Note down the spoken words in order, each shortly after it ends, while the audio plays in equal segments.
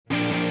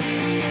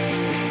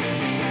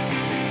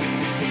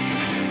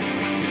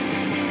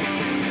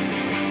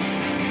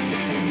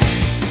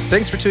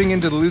Thanks for tuning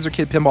into the Loser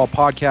Kid Pinball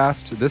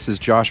Podcast. This is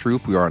Josh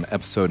Roop. We are on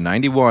episode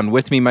 91.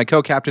 With me, my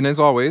co-captain, as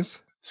always,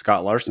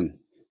 Scott Larson.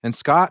 And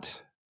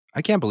Scott,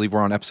 I can't believe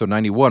we're on episode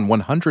 91.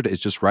 100 is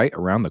just right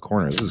around the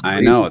corner. This is crazy. I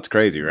know, it's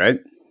crazy,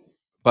 right?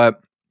 But,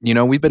 you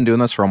know, we've been doing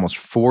this for almost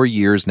 4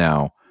 years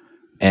now.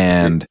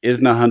 And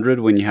isn't 100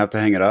 when you have to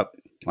hang it up?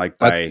 Like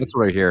that's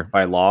what I hear.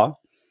 By law?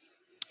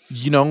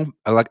 You know,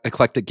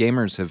 eclectic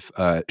gamers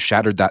have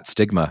shattered that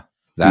stigma.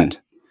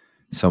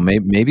 So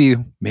maybe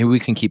we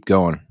can keep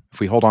going. If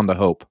we hold on to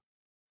hope,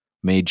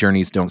 may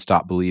journeys don't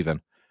stop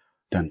believing.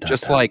 Dun, dun,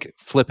 just dun. like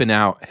Flipping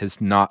Out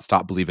has not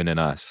stopped believing in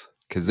us.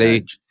 Because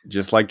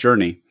just like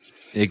Journey.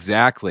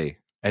 Exactly.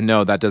 And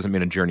no, that doesn't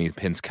mean a Journey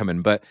pin's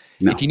coming. But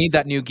if you need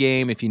that new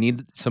game, if you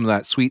need some of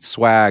that sweet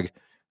swag,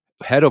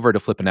 head over to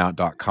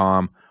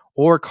flippingout.com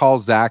or call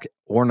Zach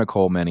or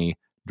Nicole Many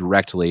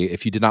directly.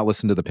 If you did not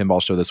listen to the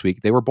pinball show this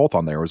week, they were both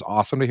on there. It was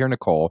awesome to hear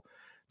Nicole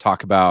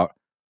talk about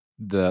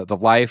the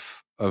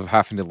life of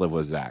having to live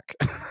with Zach.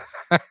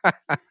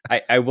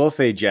 I will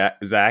say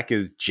Zach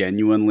is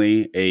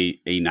genuinely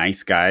a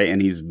nice guy,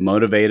 and he's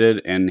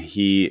motivated, and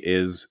he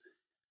is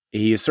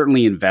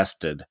certainly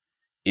invested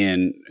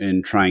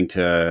in trying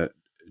to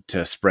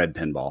spread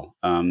pinball.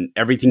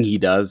 Everything he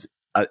does,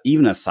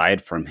 even aside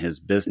from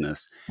his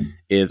business,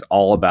 is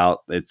all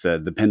about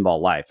the pinball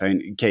life. I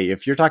mean, okay,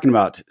 if you're talking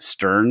about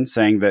Stern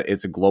saying that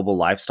it's a global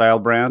lifestyle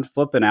brand,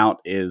 Flippin'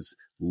 Out is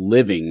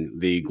living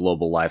the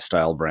global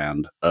lifestyle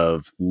brand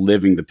of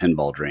living the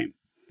pinball dream.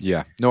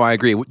 Yeah, no, I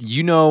agree.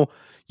 You know,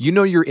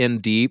 you're in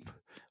deep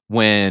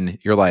when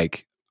you're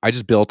like, I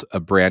just built a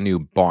brand new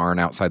barn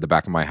outside the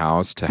back of my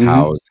house to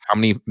house, how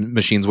many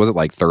machines was it?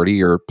 Like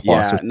 30 or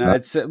plus?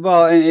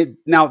 Yeah,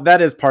 now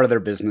that is part of their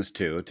business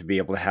too, to be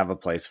able to have a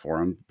place for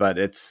them, but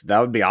that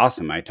would be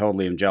awesome. I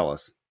totally am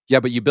jealous.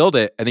 Yeah, but you build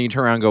it and then you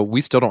turn around and go, we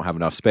still don't have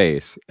enough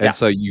space. And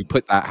so you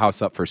put that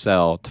house up for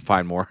sale to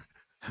find more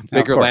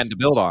bigger land to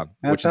build on,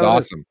 which is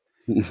awesome.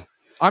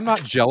 I'm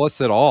not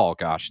jealous at all.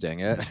 Gosh dang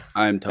it.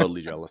 I'm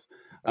totally jealous.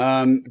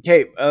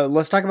 Okay,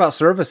 let's talk about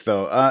service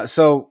though.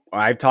 So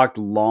I've talked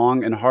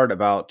long and hard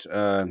about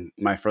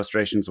my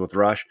frustrations with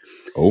Rush.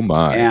 Oh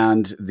my.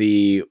 And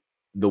the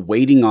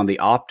waiting on the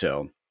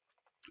Opto.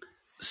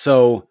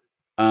 So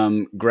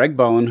Greg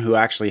Bowen, who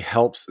actually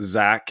helps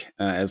Zach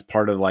as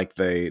part of like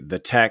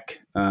the tech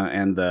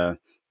and the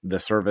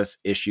service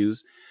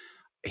issues,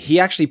 he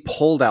actually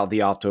pulled out the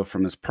Opto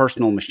from his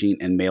personal machine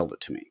and mailed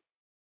it to me.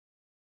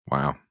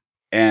 Wow.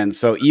 And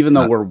so even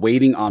though we're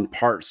waiting on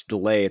parts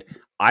delayed,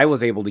 I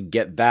was able to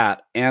get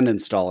that and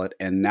install it.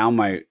 And now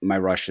my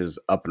Rush is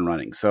up and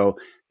running. So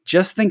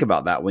just think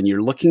about that when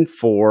you're looking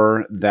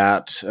for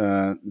that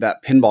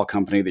pinball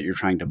company that you're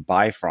trying to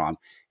buy from.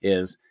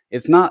 It's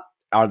not,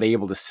 are they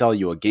able to sell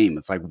you a game?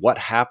 It's like, what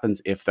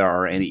happens if there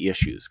are any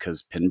issues?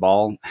 Because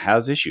pinball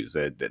has issues.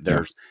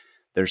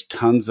 There's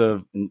tons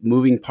of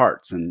moving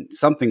parts and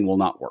something will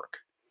not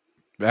work.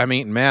 I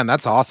mean, man,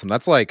 that's awesome.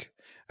 That's like,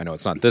 I know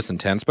it's not this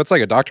intense, but it's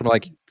like a doctor. I'm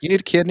like, you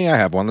need a kidney? I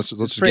have one. Let's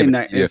just give it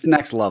to you. It's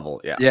next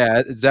level. Yeah. Yeah,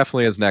 it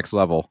definitely is next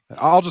level.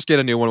 I'll just get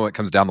a new one when it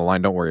comes down the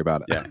line. Don't worry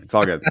about it. Yeah, it's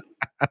all good.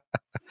 But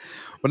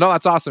no,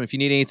 that's awesome. If you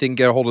need anything,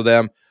 get a hold of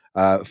them.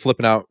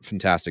 Flipping Out,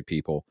 fantastic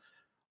people.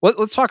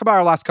 Let's talk about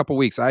our last couple of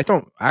weeks. I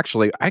can't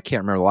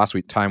remember the last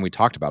time we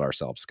talked about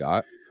ourselves,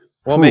 Scott.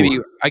 Well, maybe,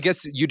 I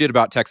guess you did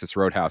about Texas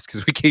Roadhouse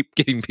because we keep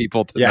getting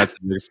people to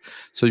messages.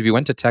 So if you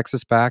went to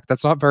Texas back,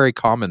 that's not very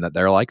common that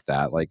they're like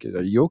that. Like,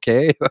 are you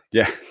okay?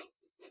 Yeah.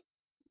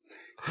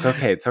 It's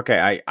okay. It's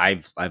okay.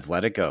 I've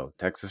let it go.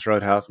 Texas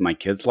Roadhouse, my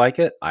kids like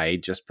it. I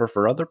just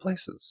prefer other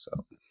places.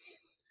 So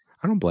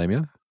I don't blame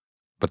you.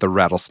 But the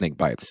rattlesnake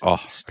bites.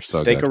 Oh, so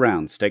Stick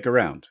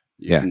around.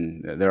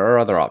 There are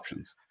other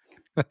options.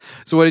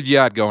 So what have you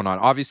had going on?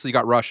 Obviously you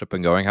got Rush up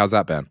and going. How's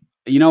that been?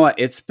 You know what?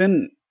 It's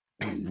been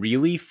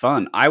really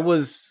fun. I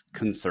was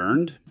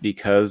concerned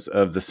because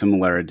of the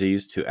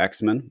similarities to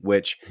X-Men,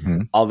 which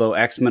although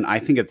X-Men, I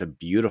think it's a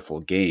beautiful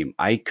game,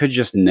 I could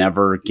just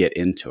never get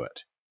into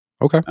it.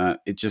 Okay.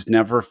 It just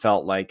never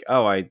felt like,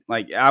 I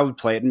would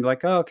play it and be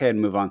like, oh, okay, and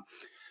move on.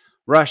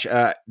 Rush,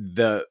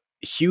 the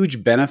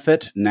huge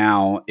benefit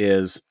now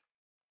is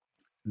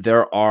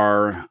there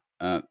are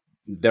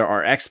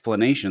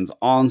explanations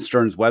on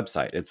Stern's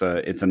website. It's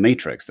a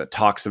matrix that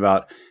talks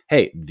about,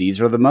 hey, these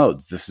are the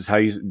modes. This is how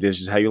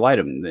you light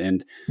them.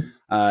 And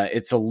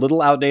it's a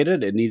little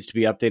outdated. It needs to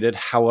be updated.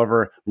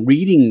 However,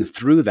 reading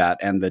through that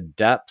and the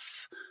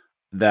depths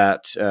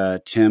that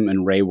Tim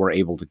and Ray were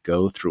able to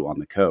go through on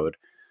the code,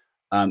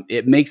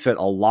 it makes it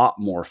a lot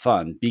more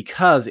fun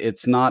because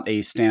it's not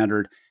a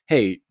standard,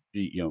 hey,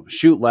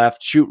 shoot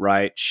left, shoot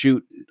right,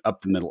 shoot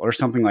up the middle or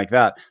something like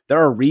that. There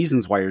are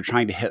reasons why you're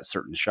trying to hit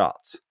certain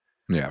shots.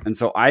 Yeah. And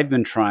so I've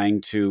been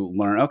trying to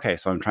learn, okay,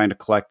 so I'm trying to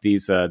collect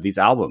these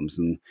albums,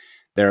 and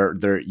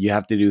you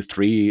have to do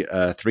three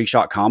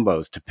shot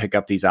combos to pick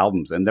up these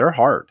albums, and they're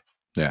hard.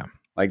 Yeah.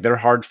 Like they're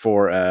hard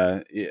for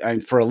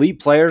elite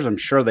players, I'm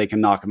sure they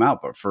can knock them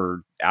out, but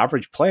for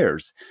average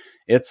players,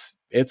 it's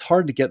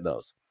hard to get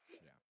those.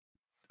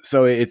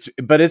 So it's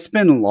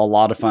been a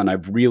lot of fun.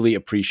 I've really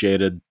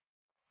appreciated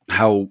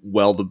how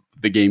well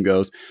the game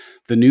goes.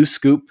 The new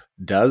scoop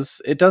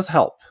does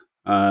help.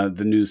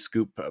 The new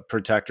scoop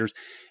protectors,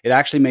 it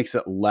actually makes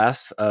it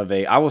less of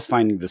a. I was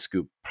finding the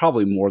scoop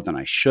probably more than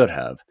I should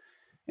have,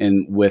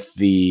 and with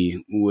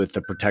the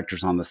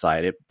protectors on the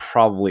side, it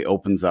probably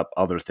opens up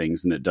other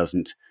things, and it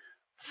doesn't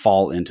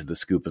fall into the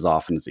scoop as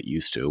often as it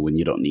used to when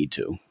you don't need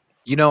to.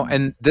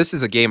 And this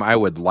is a game I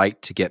would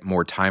like to get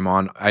more time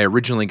on. I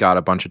originally got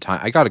a bunch of time.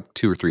 I got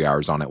 2 or 3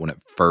 hours on it when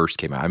it first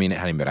came out. I mean, it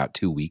hadn't been out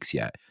 2 weeks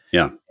yet.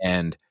 Yeah.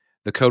 And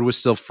the code was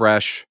still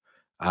fresh.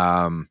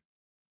 And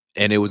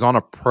it was on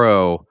a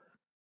pro.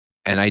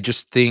 And I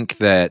just think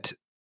that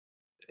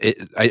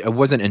I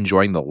wasn't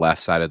enjoying the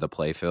left side of the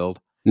playfield.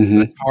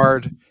 Mm-hmm. It's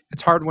hard.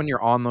 It's hard when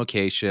you're on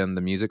location.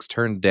 The music's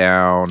turned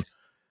down.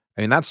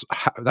 I mean,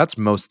 that's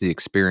most of the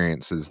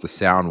experience is the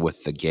sound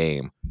with the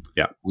game.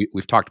 Yeah,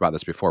 we've talked about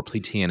this before. Play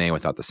TNA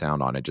without the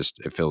sound on it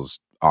feels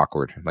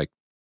awkward, like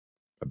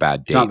a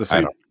bad date. It's not the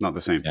same. Not the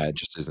same. Yeah, it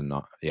just isn't.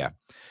 Not yeah.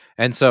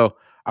 And so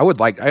I would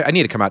like. I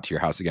need to come out to your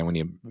house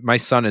again. My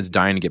son is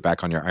dying to get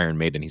back on your Iron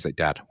Maiden. He's like,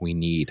 Dad, we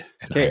need.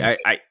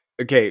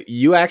 Okay.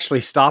 You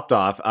actually stopped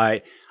off.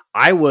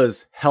 I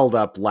was held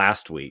up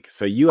last week,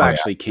 so you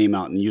actually came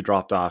out and you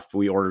dropped off.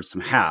 We ordered some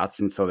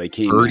hats, and so they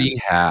came. 30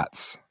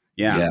 hats.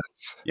 Yeah.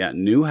 Yes. Yeah.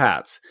 New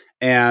hats.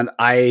 And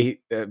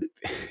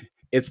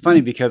it's funny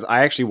because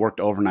I actually worked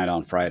overnight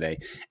on Friday,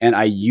 and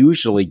I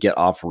usually get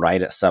off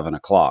right at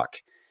 7:00,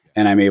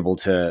 and I'm able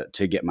to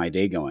get my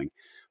day going.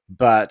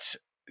 But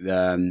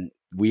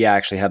we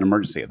actually had an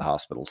emergency at the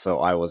hospital, so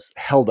I was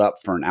held up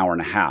for an hour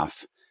and a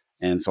half,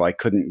 and so I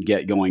couldn't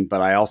get going.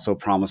 But I also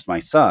promised my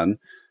son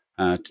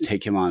to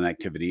take him on an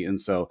activity,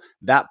 and so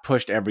that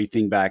pushed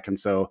everything back. And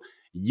so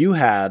you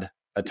had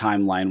a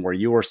timeline where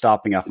you were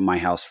stopping off at my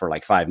house for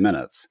like 5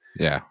 minutes.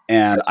 Yeah.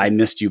 And I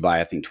missed you by,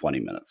 I think, 20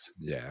 minutes.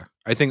 Yeah.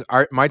 I think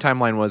my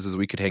timeline was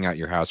we could hang out at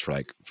your house for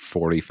like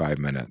 45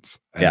 minutes.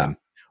 And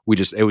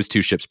it was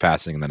 2 ships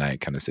passing in the night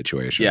kind of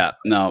situation. Yeah.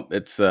 No,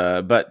 it's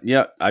but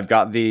yeah, I've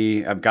got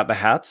the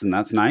hats, and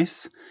that's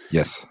nice.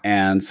 Yes.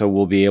 And so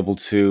we'll be able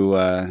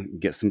to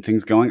get some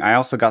things going. I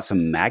also got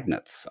some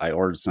magnets. I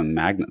ordered some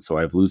magnets. So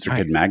I have Loser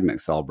Kid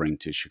magnets that I'll bring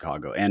to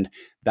Chicago. And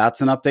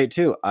that's an update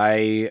too.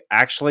 I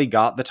actually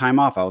got the time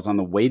off. I was on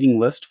the waiting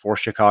list for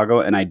Chicago,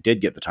 and I did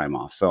get the time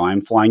off. So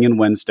I'm flying in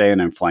Wednesday,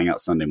 and I'm flying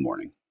out Sunday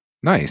morning.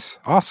 Nice.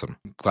 Awesome.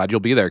 Glad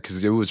you'll be there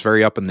because it was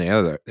very up in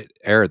the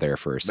air there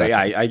for a second.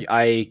 Yeah,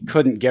 I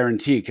couldn't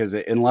guarantee because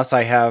unless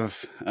I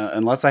have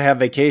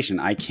vacation,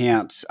 I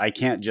can't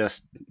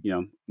just,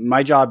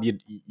 my job,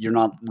 you're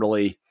not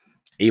really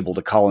able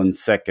to call in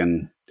sick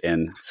and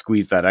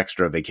squeeze that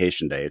extra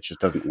vacation day. It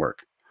just doesn't work.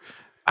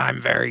 I'm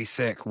very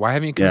sick. Why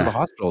haven't you come to the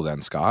hospital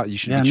then, Scott? You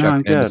should be checking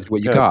in to see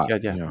what you got.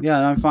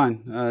 Yeah, I'm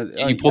fine.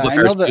 You pull the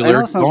Ferris Bueller. I know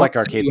it sounds like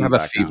arcade. You have a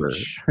fever.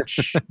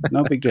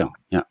 No big deal.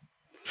 Yeah.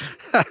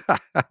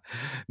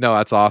 No,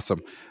 that's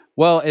awesome.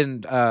 Well,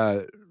 and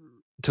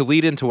to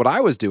lead into what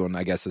I was doing,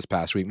 I guess this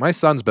past week, my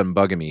son's been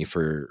bugging me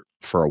for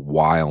a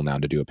while now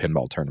to do a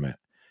pinball tournament.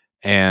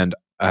 And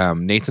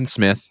Nathan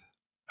Smith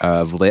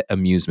of Lit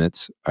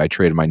Amusements, I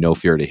traded my No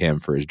Fear to him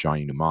for his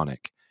Johnny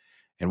Mnemonic.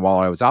 And while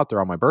I was out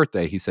there on my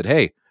birthday, he said,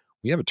 "Hey,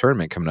 we have a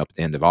tournament coming up at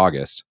the end of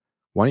August.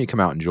 Why don't you come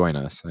out and join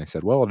us?" And I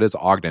said, "Well, it is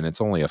Ogden.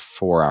 It's only a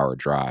 4-hour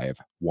drive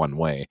one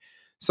way.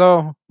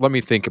 So let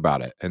me think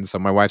about it." And so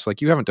my wife's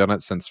like, "You haven't done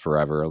it since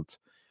forever. Let's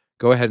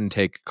go ahead and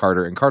take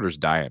Carter." And Carter's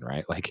dying,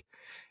 right? Like,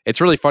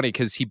 it's really funny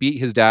because he beat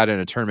his dad in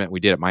a tournament we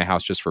did at my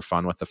house just for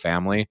fun with the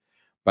family.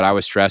 But I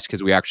was stressed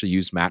because we actually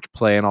used match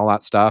play and all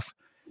that stuff.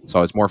 So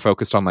I was more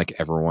focused on like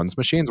everyone's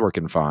machines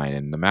working fine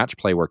and the match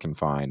play working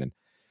fine.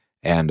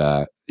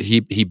 And he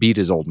beat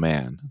his old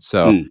man.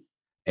 So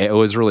it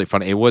was really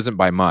fun. It wasn't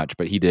by much,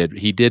 but he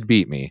did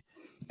beat me.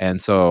 And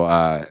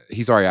so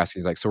he's already asking,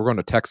 he's like, "So we're going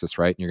to Texas,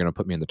 right? And you're going to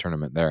put me in the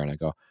tournament there." And I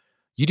go,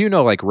 "You do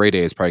know like Ray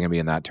Day is probably going to be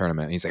in that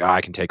tournament." And he's like, "Oh,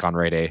 I can take on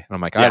Ray Day." And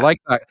I'm like, "I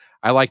like that.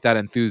 I like that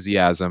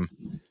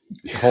enthusiasm.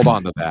 Hold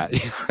on to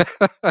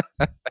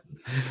that."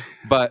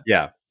 But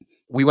yeah,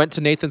 we went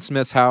to Nathan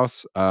Smith's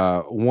house,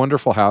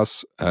 wonderful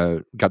house.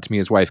 Got to meet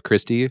his wife,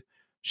 Christy.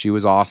 She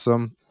was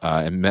awesome,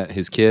 and met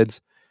his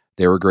kids.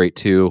 They were great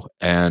too.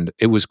 And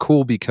it was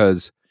cool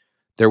because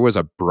there was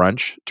a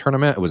brunch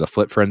tournament. It was a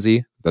Flip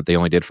Frenzy that they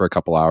only did for a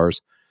couple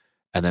hours.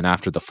 And then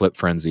after the Flip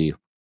Frenzy,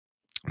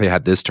 they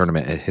had this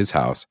tournament at his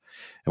house.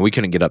 And we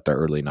couldn't get up there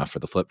early enough for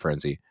the Flip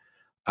Frenzy.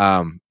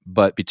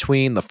 But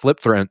between the Flip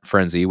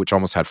Frenzy, which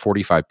almost had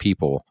 45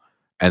 people,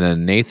 and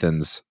then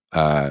Nathan's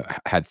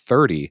had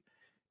 30,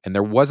 and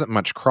there wasn't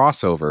much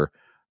crossover,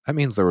 that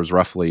means there was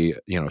roughly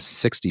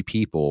 60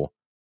 people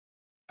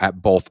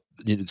at both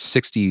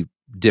 60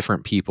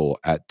 different people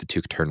at the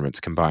 2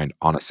 tournaments combined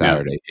on a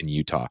Saturday in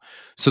Utah.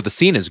 So the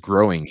scene is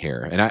growing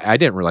here, and I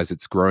didn't realize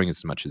it's growing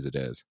as much as it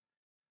is.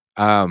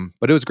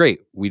 But it was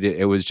great.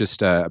 It was just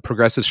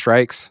progressive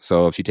strikes.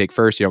 So if you take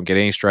first, you don't get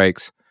any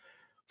strikes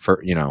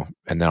and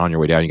then on your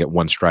way down, you get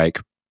 1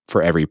 strike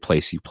for every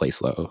place you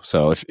place low.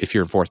 So if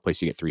you're in 4th place,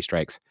 you get 3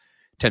 strikes.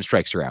 10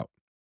 strikes, you're out.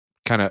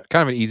 Kind of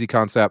an easy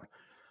concept.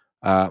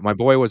 My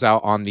boy was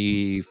out on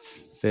the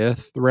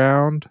 5th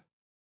round.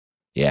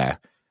 Yeah,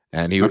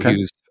 and he Okay.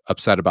 was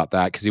upset about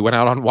that because he went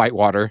out on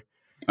Whitewater,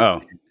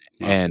 Oh,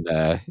 and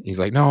he's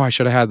like, "No, I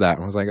should have had that."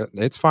 And I was like,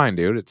 "It's fine,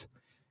 dude.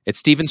 It's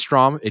Steven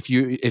Strom. If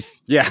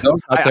yeah. those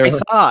out there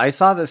I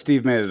saw that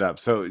Steve made it up.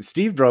 So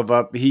Steve drove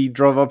up. He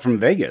drove up from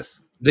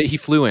Vegas. that he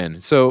flew in.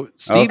 So Okay.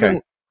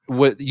 Steven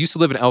used to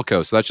live in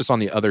Elko, so that's just on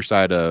the other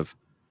side of.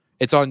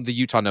 It's on the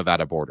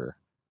Utah-Nevada border,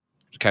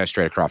 kind of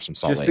straight across from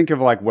Salt Just Lake. think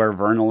of like where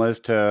Vernal is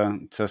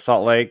to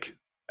Salt Lake.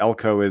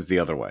 Elko is the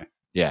other way.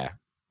 Yeah,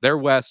 they're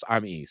west.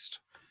 I'm east.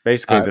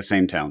 Basically the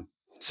same town.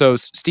 So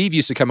Steve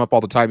used to come up all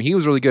the time. He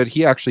was really good.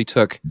 He actually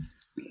took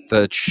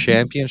the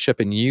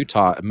championship in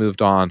Utah and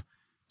moved on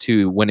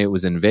to when it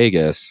was in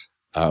Vegas.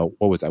 What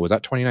was that? Was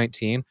that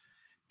 2019?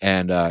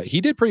 And he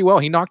did pretty well.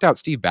 He knocked out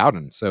Steve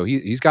Bowden, so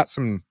he's got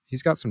some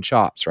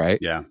chops, right?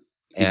 Yeah.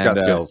 He's got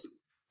skills.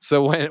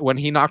 So when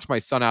he knocked my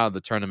son out of the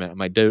tournament, I'm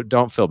like, dude,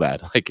 don't feel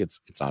bad. Like it's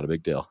not a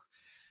big deal.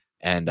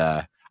 And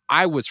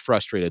I was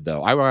frustrated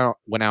though. I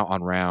went out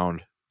on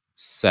round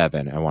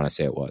 7. I want to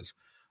say it was.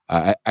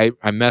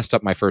 I messed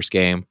up my first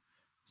game.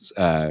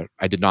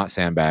 I did not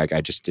sandbag.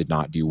 I just did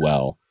not do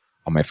well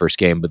on my first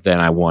game. But then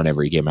I won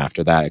every game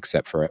after that,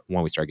 except for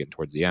when we started getting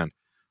towards the end.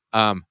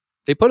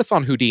 They put us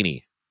on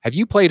Houdini. Have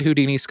you played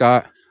Houdini,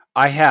 Scott?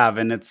 I have,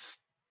 and it's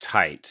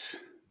tight.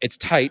 It's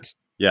tight.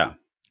 Yeah.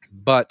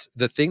 But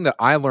the thing that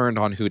I learned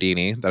on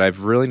Houdini that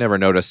I've really never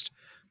noticed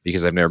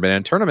because I've never been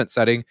in a tournament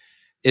setting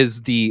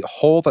is the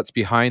hole that's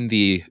behind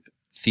the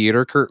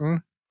theater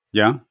curtain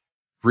Yeah.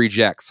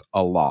 rejects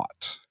a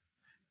lot.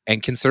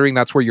 And considering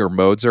that's where your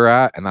modes are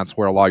at and that's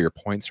where a lot of your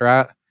points are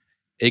at,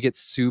 it gets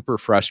super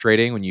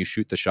frustrating when you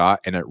shoot the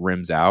shot and it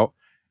rims out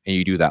and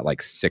you do that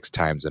like 6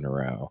 times in a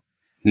row.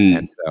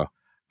 And so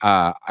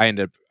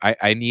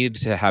I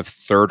needed to have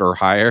 3rd or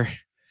higher,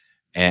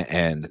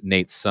 and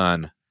Nate's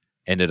son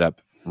ended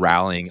up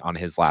rallying on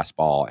his last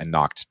ball and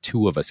knocked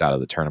 2 of us out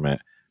of the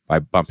tournament by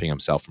bumping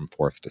himself from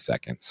 4th to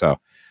 2nd. So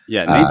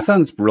yeah, Nate's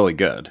son's really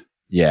good.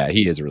 Yeah,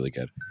 he is really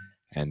good.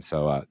 And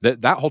so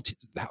that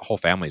whole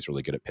family is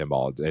really good at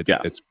pinball.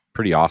 It's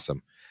pretty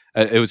awesome.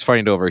 It was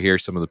funny to overhear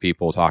some of the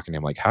people talking to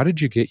him like, how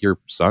did you get your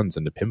sons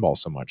into pinball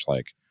so much?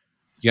 Like,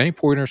 you got any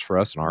pointers for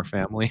us in our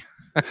family?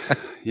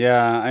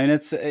 Yeah, and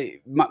it's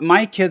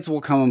my kids will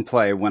come and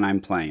play when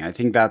I'm playing. I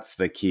think that's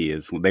the key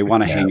is they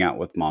want to hang out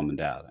with mom and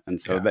dad. And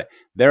so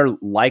they're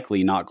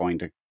likely not going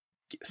to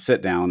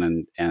sit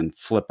down and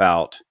flip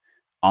out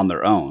on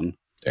their own.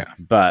 Yeah.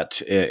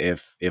 But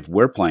if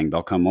we're playing,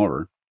 they'll come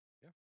over.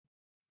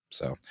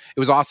 So it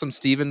was awesome.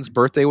 Steven's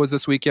birthday was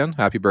this weekend.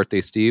 Happy birthday,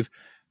 Steve.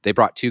 They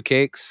brought 2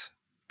 cakes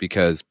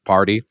because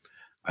party.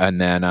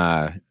 And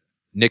then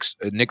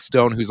Nick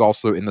Stone, who's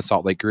also in the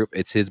Salt Lake group,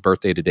 it's his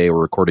birthday today.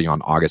 We're recording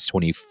on August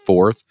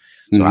 24th.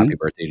 So happy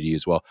birthday to you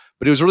as well.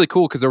 But it was really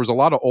cool because there was a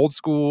lot of old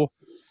school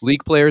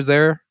league players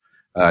there.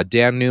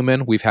 Dan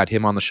Newman, we've had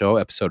him on the show,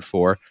 episode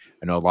 4.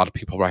 I know a lot of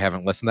people probably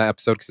haven't listened to that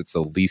episode because it's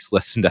the least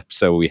listened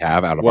episode we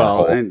have out of our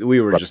whole and we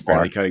were just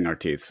barely cutting our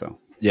teeth. So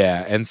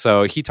yeah, and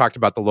so he talked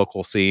about the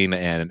local scene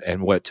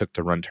and what it took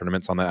to run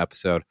tournaments on that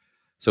episode.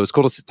 So it's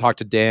cool to talk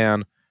to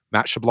Dan.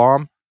 Matt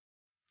Shablom,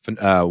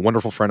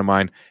 wonderful friend of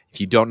mine. If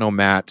you don't know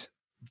Matt,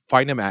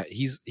 find him at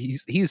he's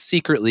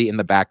secretly in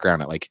the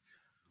background at like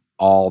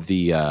all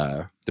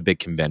the big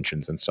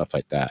conventions and stuff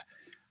like that.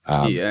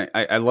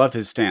 I love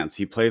his stance.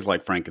 He plays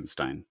like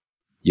Frankenstein.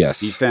 Yes,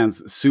 he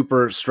stands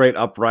super straight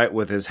upright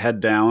with his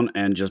head down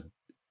and just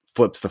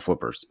flips the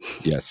flippers.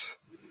 Yes,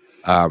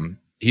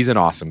 he's an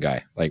awesome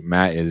guy. Like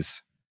Matt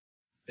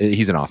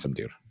he's an awesome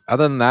dude.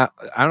 Other than that,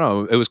 I don't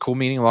know. It was cool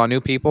meeting a lot of new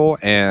people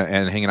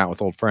and hanging out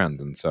with old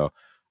friends. And so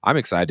I'm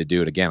excited to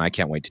do it again. I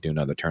can't wait to do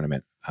another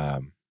tournament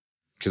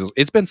because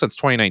it's been since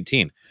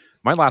 2019.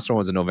 My last one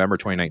was in November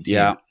 2019.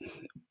 Yeah,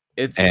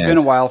 it's been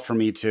a while for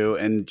me too.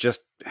 And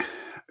just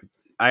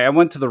I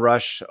went to the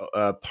Rush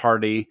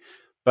party,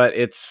 but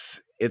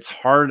it's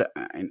hard.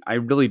 I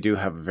really do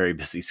have a very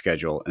busy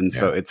schedule. And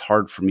so it's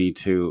hard for me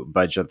to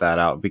budget that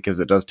out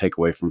because it does take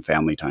away from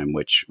family time,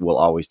 which will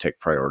always take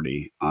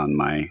priority on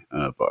my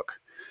book.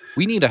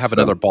 We need to have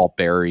another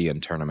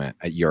Barbarian tournament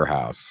at your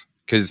house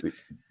because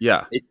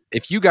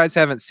if you guys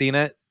haven't seen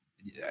it,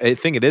 I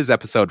think it is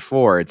episode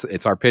 4.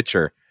 It's our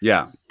picture.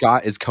 Yeah,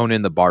 Scott is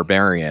Conan the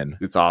Barbarian.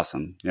 It's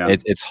awesome. Yeah,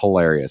 it's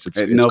hilarious.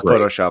 It's no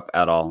great. Photoshop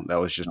at all. That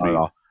was just me.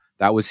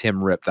 That was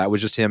him ripped. That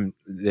was just him.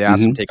 They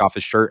asked him to take off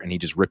his shirt, and he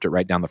just ripped it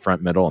right down the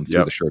front middle and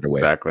threw the shirt away.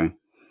 Exactly.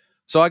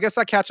 So I guess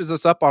that catches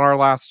us up on our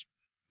last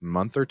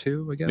month or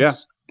 2. I guess. Yeah,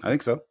 I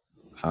think so.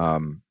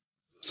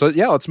 So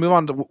yeah, let's move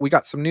on to. We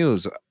got some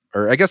news.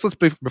 Or I guess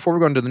before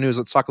we go into the news,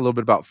 let's talk a little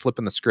bit about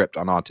flipping the script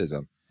on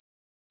autism.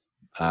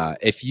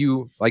 If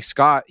you like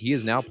Scott, he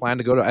is now planned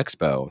to go to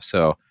Expo,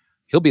 so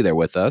he'll be there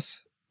with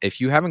us. If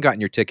you haven't gotten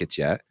your tickets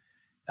yet,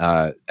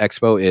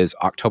 Expo is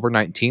October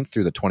 19th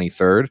through the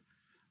 23rd.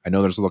 I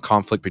know there's a little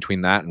conflict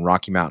between that and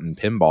Rocky Mountain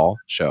Pinball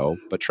Show,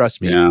 but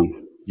trust me,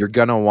 you're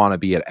gonna want to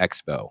be at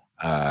Expo.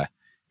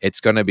 It's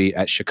gonna be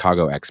at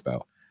Chicago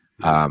Expo.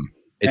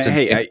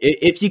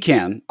 If you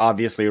can,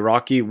 obviously,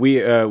 Rocky. We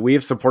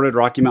have supported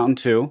Rocky Mountain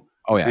too.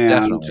 Oh yeah, and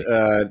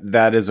definitely.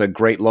 that is a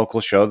great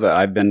local show that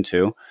I've been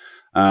to.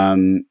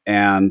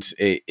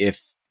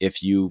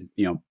 If you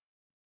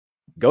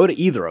go to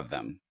either of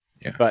them,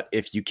 Yeah. but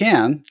if you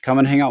can, come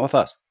and hang out with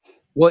us.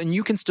 Well, and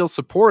you can still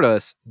support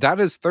us. That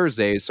is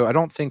Thursday, so I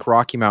don't think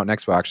Rocky Mountain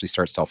Expo actually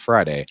starts till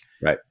Friday.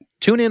 Right.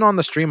 Tune in on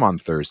the stream on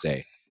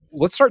Thursday.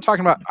 Let's start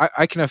talking about.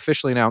 I can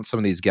officially announce some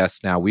of these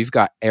guests now. We've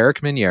got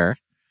Eric Minier.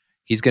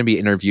 He's going to be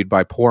interviewed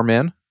by Poor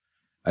Men.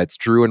 It's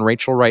Drew and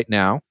Rachel right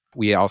now.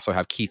 We also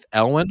have Keith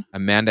Elwin,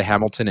 Amanda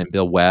Hamilton, and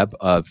Bill Webb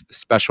of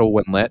Special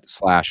When Lit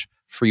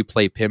 / Free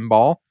Play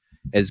Pinball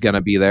is going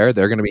to be there.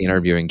 They're going to be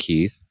interviewing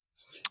Keith.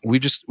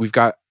 We've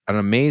got an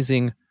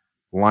amazing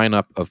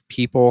lineup of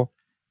people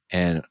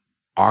and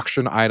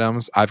auction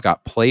items. I've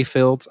got play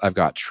fields. I've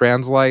got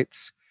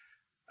translights,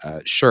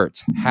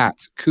 shirts,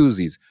 hats,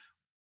 koozies.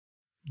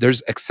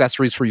 There's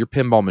accessories for your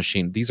pinball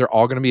machine. These are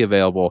all going to be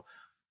available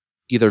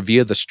either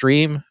via the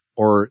stream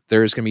or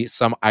there's going to be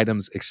some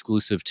items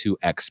exclusive to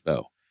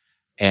Expo.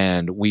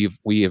 And we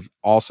have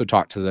also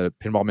talked to the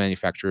pinball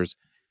manufacturers,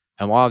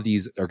 and a lot of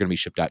these are going to be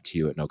shipped out to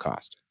you at no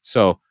cost.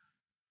 So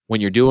when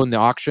you're doing the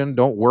auction,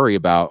 don't worry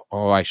about,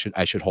 I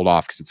should hold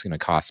off because it's going to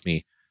cost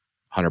me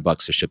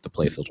 $100 to ship the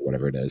playfield or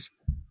whatever it is,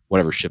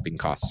 whatever shipping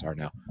costs are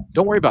now.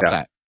 Don't worry about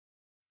that.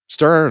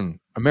 Stern,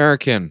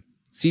 American,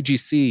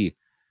 CGC,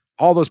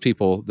 all those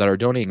people that are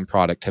donating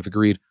product have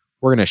agreed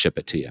we're going to ship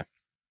it to you.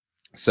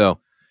 So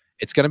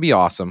it's going to be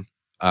awesome.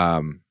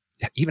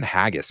 Even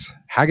Haggis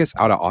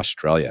out of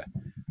Australia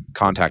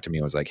contacted me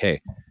and was like,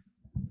 hey,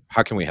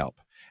 how can we help?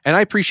 And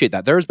I appreciate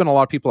that. There's been a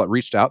lot of people that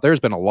reached out. There's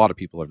been a lot of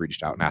people that have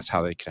reached out and asked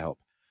how they could help.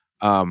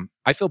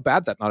 I feel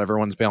bad that not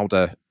everyone's been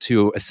able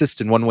to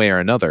assist in one way or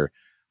another,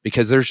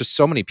 because there's just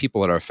so many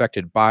people that are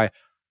affected by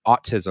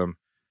autism,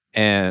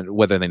 and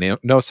whether they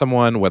know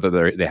someone,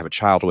 whether they have a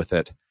child with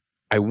it.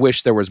 I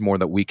wish there was more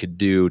that we could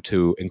do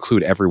to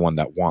include everyone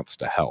that wants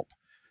to help.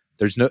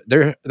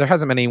 There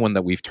hasn't been anyone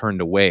that we've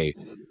turned away.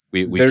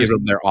 We've given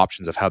them their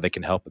options of how they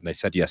can help, and they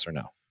said yes or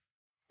no.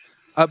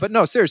 But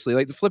no, seriously,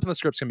 like the flipping the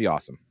script's gonna be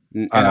awesome.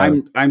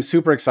 And I'm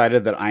super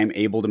excited that I'm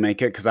able to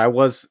make it, because I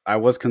was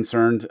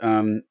concerned.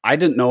 I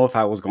didn't know if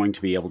I was going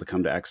to be able to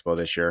come to Expo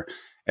this year.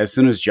 As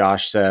soon as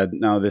Josh said,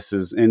 no, this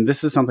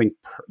is something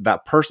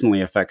that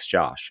personally affects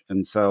Josh.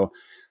 And so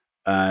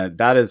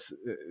that's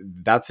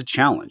a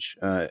challenge.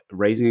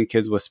 Raising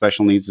kids with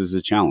special needs is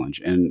a challenge.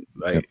 And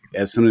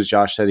as soon as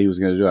Josh said he was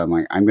going to do it, I'm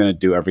like, I'm going to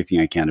do everything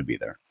I can to be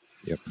there.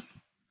 Yep.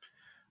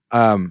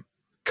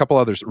 Couple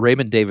others.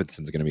 Raymond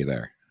Davidson's going to be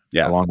there.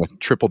 Yeah. Along with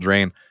Triple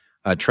Drain,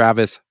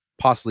 Travis,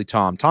 possibly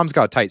Tom. Tom's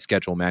got a tight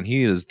schedule, man.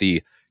 He is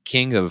the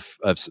king of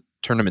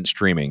tournament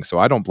streaming. So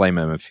I don't blame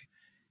him if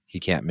he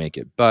can't make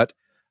it. But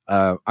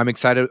I'm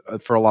excited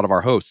for a lot of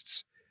our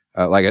hosts.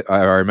 Like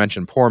I already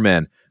mentioned, Poor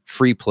Men,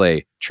 Free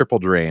Play, Triple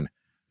Drain,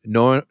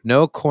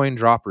 no coin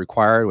drop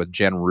required with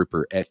Jen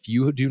Rupert. If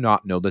you do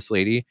not know this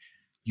lady,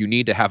 you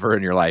need to have her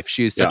in your life.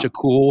 She is such a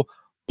cool,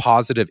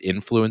 positive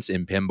influence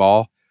in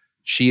pinball.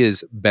 She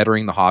is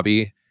bettering the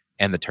hobby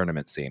and the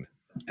tournament scene.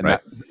 And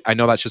that, I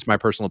know that's just my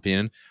personal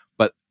opinion,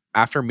 but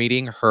after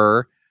meeting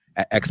her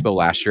at Expo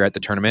last year at the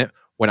tournament,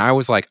 when I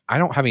was like, I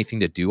don't have anything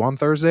to do on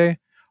Thursday,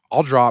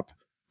 I'll drop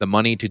the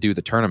money to do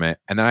the tournament.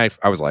 And then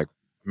I was like,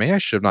 maybe I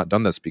should have not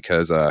done this,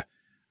 because I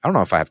don't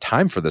know if I have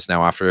time for this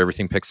now after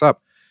everything picks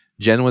up.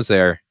 Jen was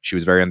there. She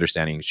was very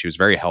understanding. She was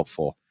very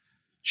helpful.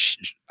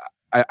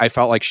 I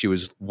felt like she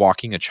was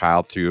walking a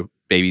child through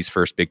baby's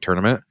first big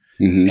tournament.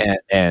 Mm-hmm.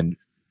 And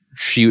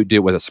she did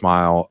it with a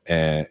smile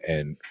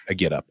and a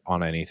get up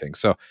on anything.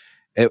 So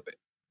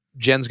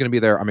Jen's going to be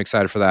there. I'm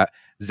excited for that.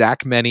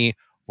 Zach Meny,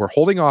 we're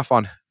holding off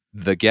on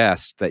the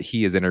guest that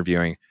he is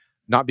interviewing,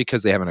 not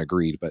because they haven't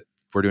agreed, but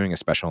we're doing a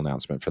special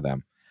announcement for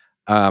them.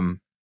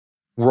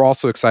 We're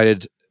also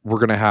excited. We're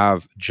going to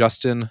have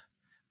Justin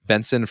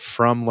Benson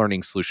from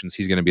Learning Solutions.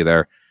 He's going to be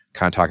there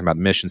kind of talking about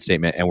the mission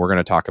statement. And we're going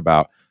to talk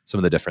about some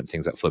of the different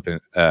things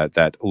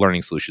that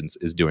Learning Solutions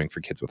is doing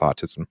for kids with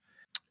autism.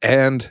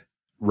 And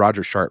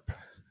Roger Sharp,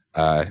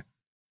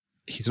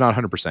 he's not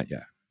 100%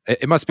 yet.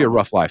 It must be a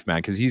rough life, man,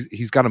 because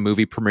he's got a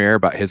movie premiere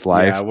about his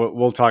life. Yeah,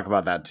 we'll talk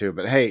about that too.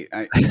 But hey,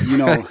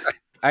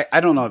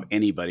 I don't know of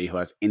anybody who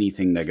has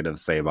anything negative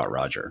to say about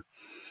Roger.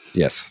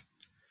 Yes,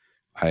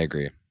 I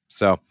agree.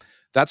 So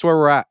that's where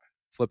we're at.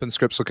 Flipping the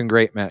script's looking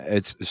great, man.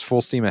 It's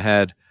full steam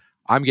ahead.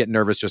 I'm getting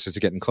nervous just as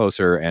it's getting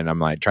closer, and I'm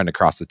like trying to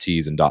cross the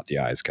T's and dot the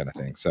I's kind of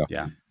thing. So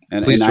yeah.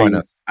 And please join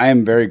us. I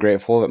am very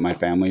grateful that my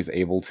family is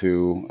able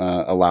to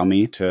allow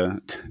me to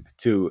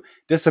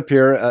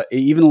disappear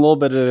even a little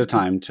bit at a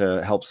time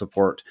to help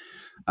support.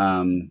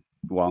 My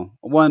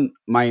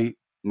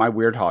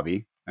weird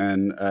hobby,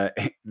 and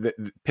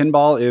the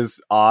pinball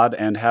is odd,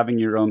 and having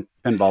your own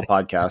pinball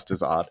podcast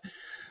is odd.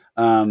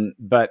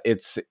 But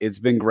it's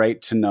been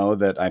great to know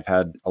that I've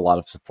had a lot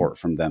of support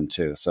from them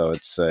too. So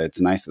it's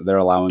nice that they're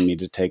allowing me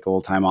to take a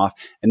little time off.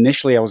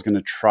 Initially, I was going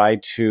to try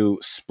to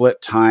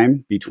split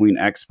time between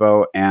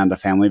Expo and a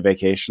family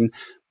vacation,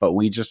 but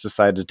we just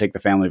decided to take the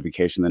family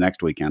vacation the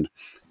next weekend.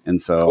 And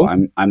so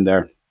cool. I'm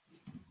there.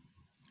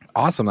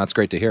 Awesome. That's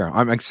great to hear.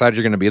 I'm excited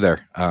you're going to be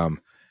there.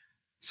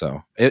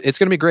 So it's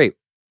going to be great.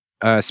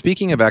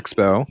 Speaking of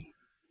Expo,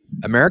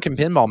 American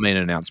Pinball made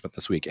an announcement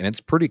this week, and it's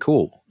pretty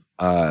cool.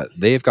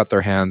 They've got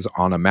their hands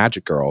on a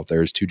Magic Girl.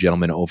 There's two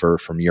gentlemen over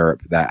from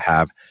Europe that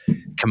have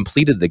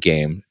completed the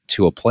game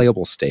to a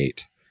playable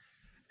state,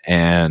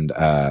 and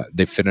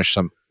they finished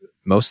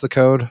most of the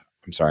code.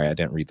 I'm sorry, I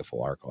didn't read the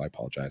full article. I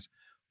apologize,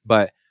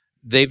 but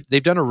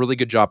they've done a really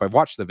good job. I've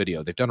watched the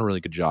video. They've done a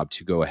really good job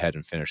to go ahead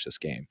and finish this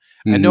game.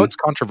 I know it's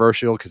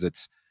controversial because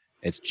it's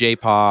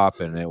J-pop,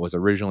 and it was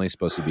originally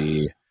supposed to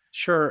be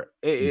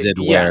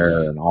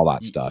Zidware and all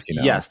that stuff.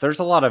 Yes, there's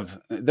a lot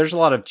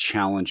of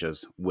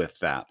challenges with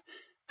that.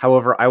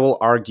 However, I will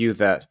argue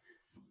that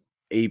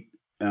a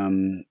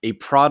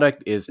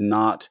product is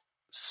not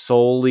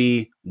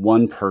solely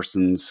one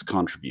person's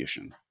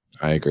contribution.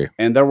 I agree.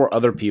 And there were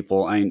other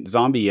people.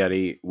 Zombie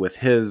Yeti with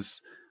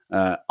his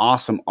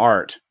awesome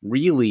art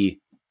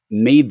really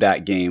made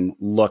that game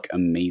look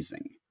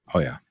amazing. Oh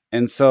yeah.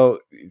 And so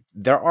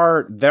there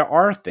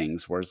are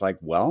things where it's like,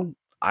 well,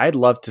 I'd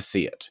love to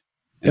see it.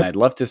 And I'd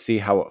love to see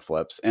how it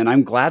flips. And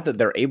I'm glad that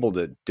they're able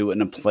to do it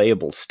in a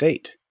playable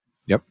state.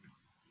 Yep.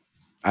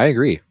 I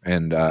agree.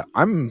 And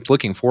I'm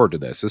looking forward to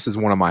this. This is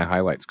one of my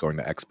highlights going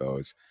to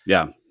Expos.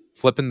 Yeah.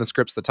 Flipping the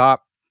scripts to the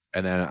top,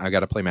 and then I got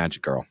to play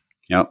Magic Girl.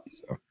 Yep.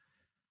 So,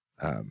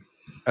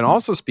 and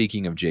also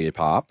speaking of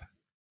J-pop,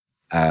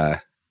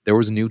 there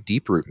was new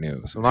Deeproot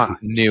news. Well,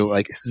 not new,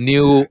 like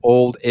new,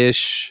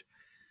 old-ish.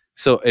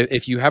 So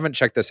if you haven't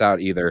checked this out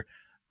either,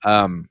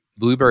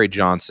 Blueberry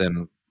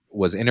Johnson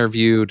was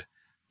interviewed,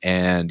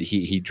 and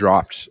he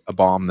dropped a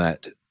bomb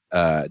that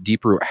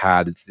Deeproot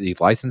had the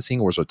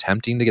licensing, or was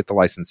attempting to get the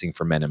licensing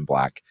for Men in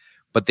Black,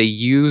 but they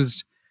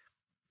used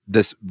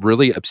this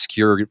really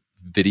obscure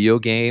video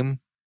game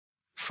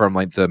from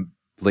like the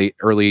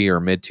early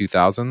or mid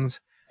 2000s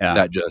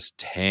that just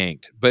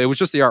tanked. But it was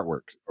just the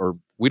artwork, or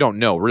we don't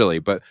know really,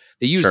 but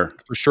they used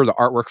for sure the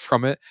artwork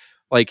from it.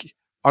 Like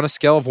on a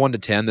scale of 1 to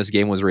 10, this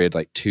game was rated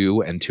like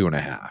 2 and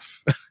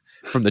 2.5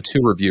 from the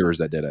two reviewers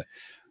that did it.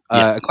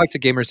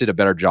 Eclectic Gamers did a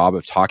better job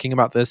of talking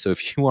about this. So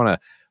if you want a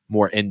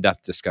more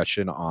in-depth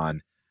discussion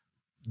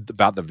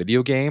about the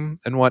video game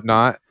and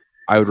whatnot,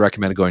 I would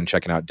recommend going and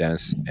checking out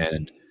Dennis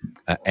and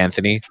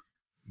Anthony.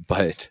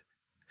 But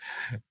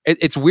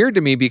it's weird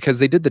to me because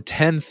they did the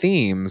 10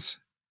 themes,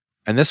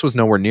 and this was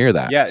nowhere near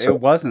that. Yeah, so,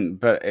 it wasn't.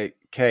 But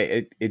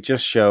it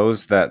just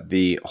shows that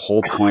the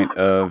whole point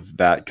of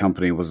that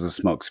company was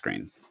a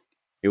smokescreen.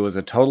 It was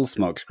a total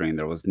smokescreen.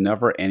 There was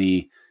never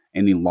any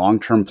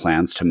long-term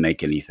plans to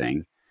make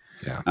anything.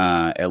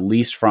 Yeah. At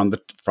least from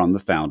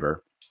the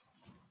founder.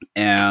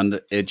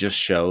 And it just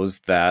shows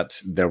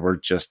that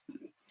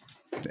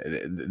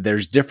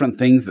there's different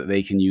things that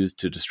they can use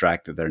to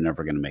distract that they're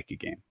never going to make a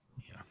game.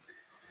 Yeah.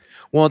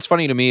 Well, it's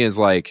funny to me is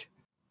like,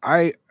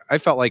 I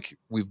felt like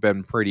we've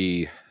been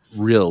pretty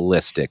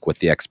realistic with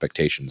the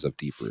expectations of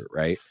Deeproot,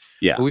 right?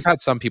 Yeah. But we've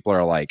had some people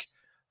are like,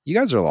 you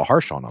guys are a little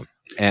harsh on them.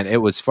 And it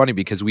was funny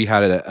because we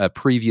had a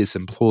previous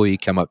employee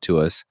come up to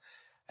us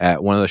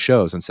at one of the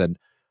shows and said,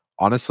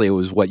 honestly, it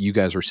was what you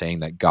guys were saying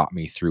that got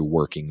me through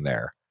working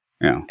there.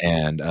 Yeah.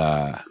 And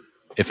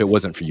if it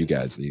wasn't for you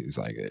guys, he's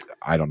like,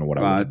 I don't know what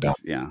I would have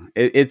done.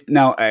 Yeah.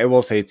 Now, I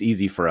will say it's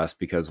easy for us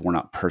because we're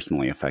not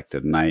personally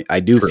affected. And I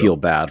do feel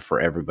bad for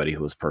everybody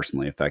who was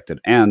personally affected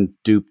and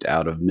duped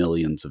out of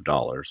millions of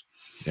dollars.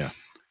 Yeah.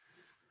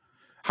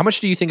 How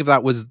much do you think of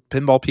that was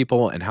pinball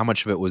people, and how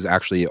much of it was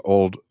actually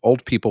old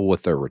people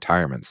with their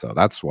retirements, though?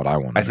 That's what I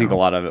want to know. I think a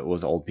lot of it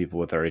was old people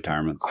with their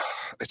retirements.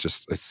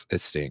 It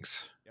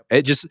stinks.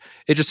 It just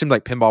seemed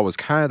like pinball was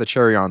kind of the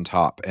cherry on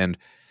top. And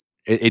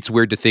it's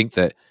weird to think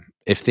that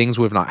if things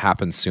would have not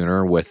happened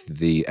sooner with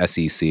the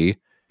SEC,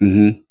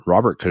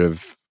 Robert could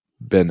have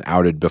been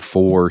outed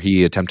before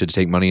he attempted to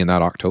take money in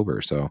that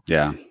October. So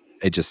yeah,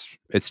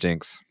 it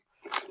stinks.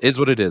 Is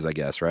what it is, I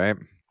guess, right?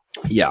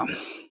 Yeah.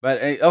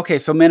 But okay,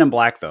 so Men in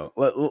Black though.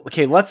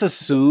 Okay, let's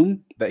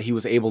assume that he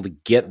was able to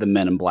get the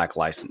Men in Black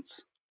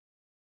license.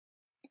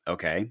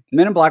 Okay.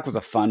 Men in Black was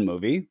a fun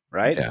movie,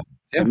 right? Yeah.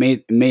 It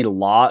made a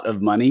lot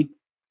of money.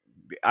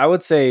 I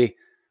would say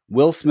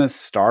Will Smith's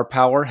star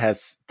power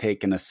has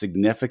taken a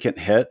significant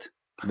hit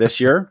this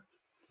year.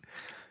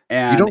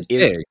 And you don't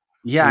say.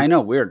 Yeah, I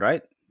know. Weird,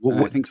 right?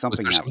 Well, I think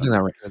something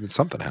happened.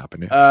 Something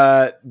happened.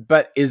 Yeah.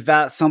 But is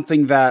that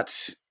something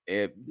that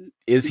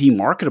is he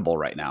marketable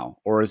right now,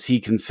 or is he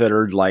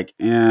considered like,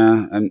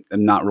 I'm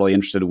not really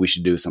interested. We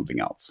should do something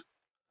else.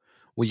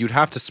 Well, you'd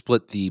have to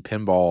split the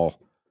pinball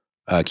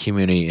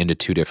community into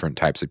two different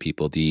types of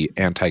people: the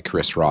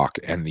anti-Chris Rock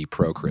and the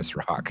pro-Chris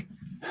Rock.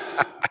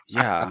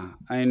 Yeah,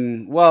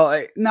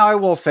 I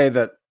will say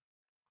that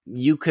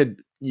you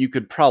could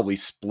probably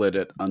split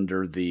it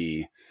under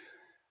the.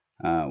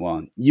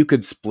 You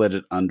could split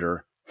it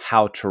under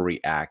how to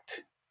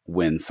react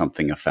when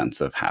something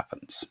offensive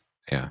happens.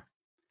 Yeah.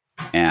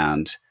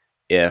 And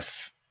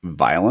if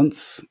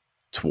violence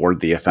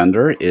toward the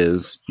offender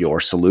is your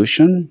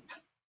solution,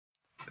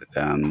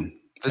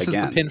 this is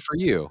the pin for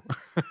you.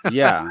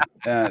 Yeah,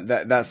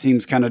 that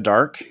seems kind of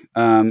dark.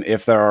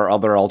 If there are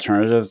other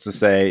alternatives to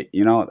say,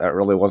 that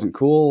really wasn't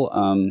cool,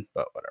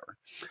 but whatever.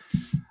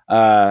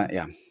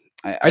 Yeah.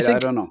 I think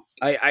don't know.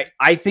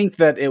 I think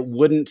that it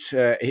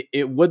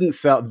wouldn't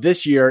sell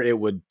this year. It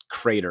would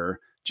crater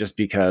just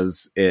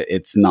because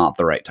it's not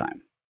the right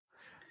time.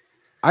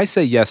 I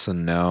say yes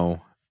and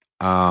no.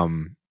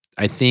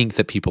 I think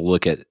that people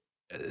look at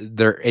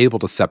they're able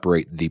to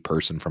separate the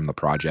person from the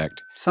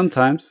project.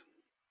 Sometimes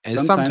And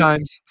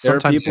sometimes there are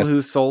people yes,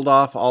 who sold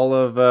off all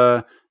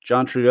of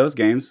John Trudeau's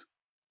games,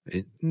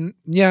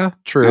 yeah,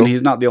 true. and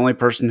he's not the only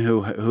person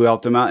who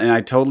helped him out. And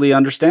I totally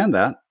understand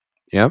that.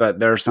 Yeah, But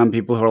there are some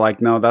people who are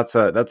like, no, that's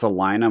a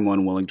line I'm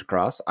unwilling to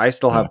cross. I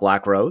still have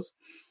Black Rose,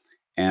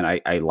 and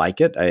I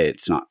like it.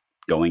 It's not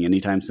going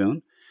anytime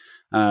soon.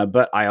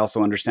 But I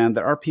also understand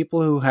there are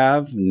people who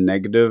have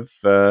negative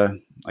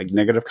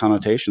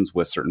connotations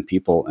with certain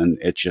people, and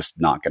it's just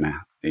not going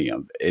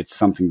to, it's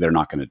something they're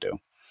not going to do.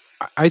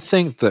 I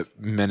think that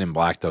Men in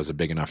Black, though, is a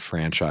big enough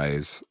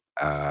franchise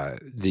that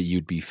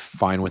you'd be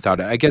fine without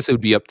it. I guess it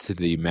would be up to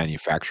the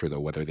manufacturer, though,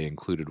 whether they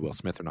included Will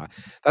Smith or not.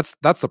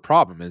 That's the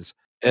problem is,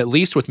 at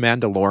least with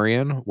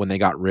Mandalorian, when they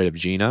got rid of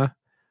Gina,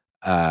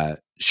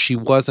 she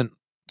wasn't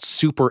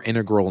super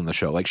integral in the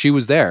show. Like, she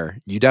was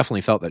there. You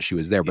definitely felt that she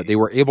was there, but they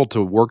were able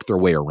to work their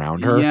way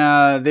around her.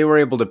 Yeah, they were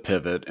able to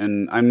pivot,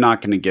 and I'm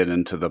not going to get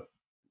into the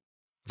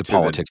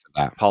politics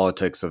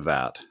of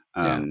that.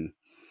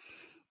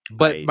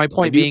 But my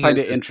point being, I find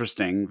it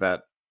interesting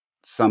that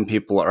some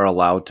people are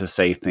allowed to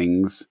say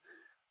things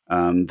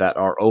that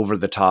are over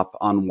the top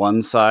on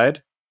one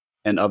side,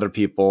 and other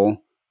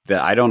people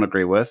that I don't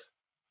agree with,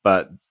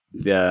 but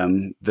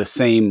the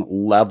same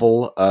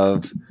level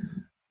of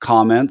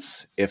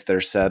comments, if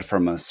they're said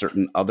from a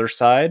certain other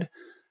side,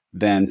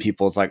 then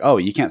people's like, oh,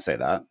 you can't say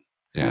that.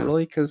 Yeah,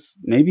 really, because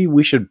maybe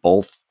we should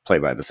both play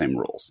by the same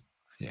rules.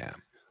 Yeah.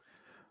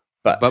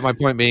 But my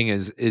point being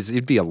is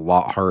it'd be a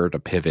lot harder to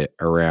pivot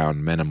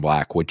around Men in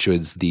Black, which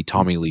was the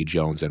Tommy Lee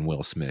Jones and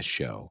Will Smith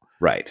show.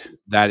 Right.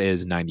 That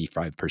is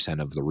 95%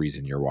 of the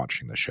reason you're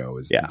watching the show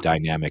is the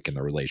dynamic and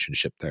the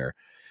relationship there.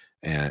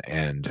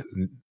 And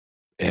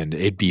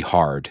it'd be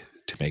hard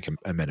to make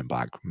a Men in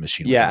Black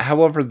machine. Yeah.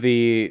 However,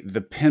 the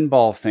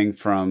pinball thing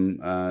from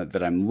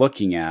that I'm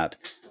looking at,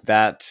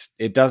 that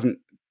it doesn't,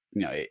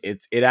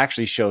 it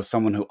actually shows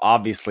someone who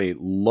obviously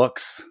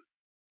looks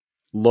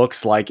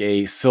like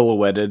a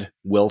silhouetted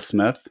Will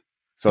Smith.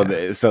 So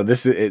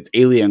it's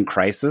Alien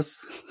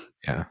Crisis.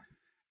 Yeah.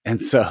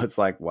 And so it's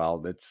like,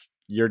 well,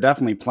 you're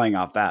definitely playing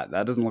off that.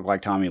 That doesn't look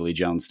like Tommy Lee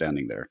Jones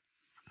standing there.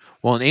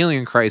 Well, an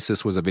Alien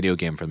Crisis was a video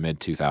game from the mid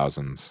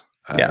 2000s.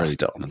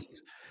 Still. 2000s.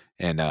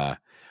 And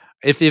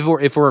if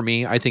it were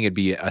me, I think it'd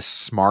be a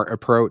smart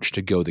approach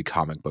to go the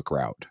comic book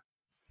route.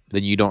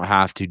 Then you don't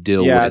have to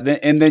deal with it.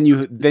 And then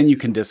you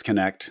can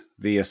disconnect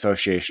the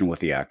association with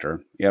the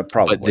actor. Yeah,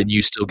 probably. But then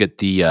you still get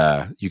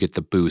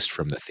the boost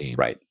from the theme.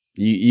 Right.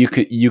 You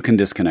can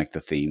disconnect the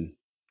theme.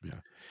 Yeah.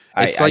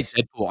 It's like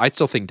Deadpool. I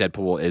still think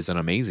Deadpool is an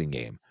amazing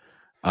game.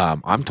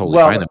 I'm totally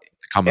fine with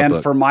the comic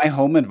book. For my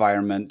home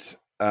environment,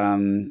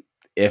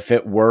 if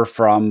it were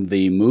from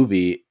the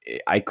movie,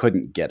 I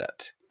couldn't get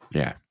it.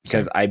 Yeah.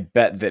 Because I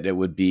bet that it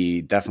would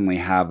definitely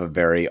have a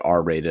very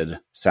R-rated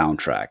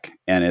soundtrack,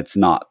 and it's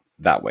not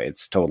that way.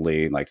 It's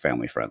totally like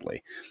family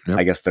friendly. Yep.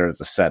 I guess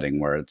there's a setting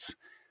where it's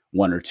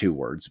 1 or 2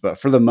 words, but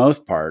for the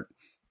most part,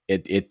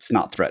 it's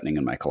not threatening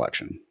in my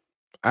collection.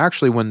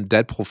 Actually, when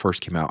Deadpool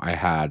first came out, I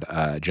had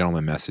a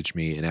gentleman message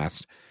me and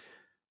asked,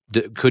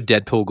 could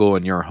Deadpool go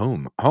in your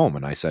home?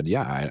 And I said,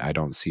 yeah, I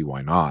don't see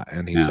why not.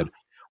 And he said,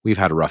 we've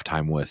had a rough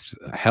time with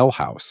Hell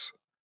House.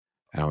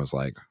 And I was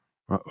like,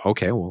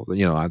 okay, well,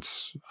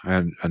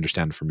 I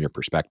understand from your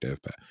perspective,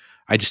 but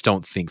I just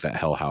don't think that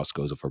Hell House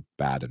goes over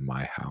bad in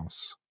my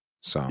house.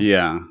 So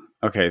yeah.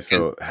 Okay.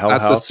 So Hell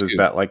House, is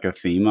that like a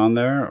theme on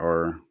there,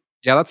 or?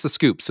 Yeah, that's the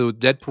scoop. So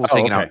Deadpool's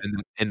hanging out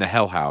in the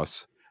Hell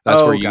House.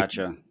 That's where you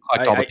gotcha.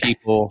 collect all the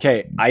people.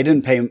 Okay. I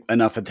didn't pay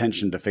enough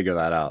attention to figure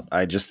that out.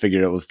 I just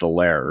figured it was the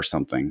lair or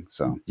something.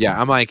 So yeah,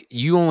 I'm like,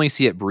 you only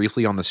see it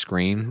briefly on the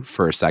screen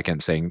for a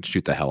second saying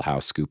shoot the Hell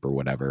House scoop or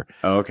whatever.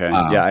 Oh, okay.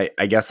 Yeah.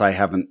 I guess I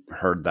haven't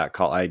heard that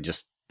call. I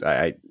just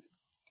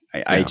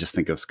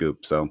think of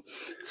scoop. So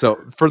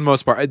for the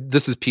most part,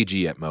 this is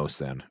PG at most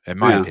then, in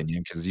my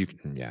opinion, because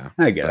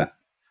I get it.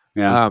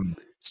 Yeah.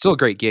 Still a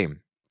great game.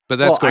 But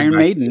that's Iron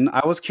Maiden.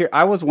 I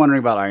was wondering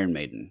about Iron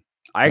Maiden.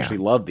 I actually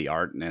love the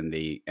art and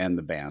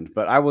the band,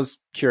 but I was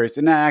curious,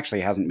 and that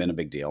actually hasn't been a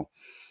big deal.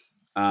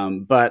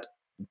 But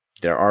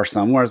there are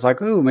some where it's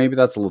like, oh, maybe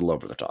that's a little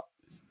over the top.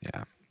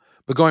 Yeah.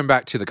 But going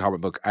back to the comic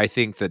book, I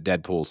think that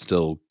Deadpool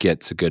still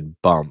gets a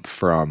good bump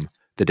from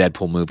the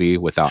Deadpool movie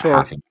without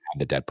having to have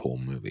the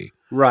Deadpool movie.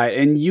 Right.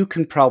 And you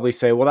can probably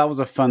say, well, that was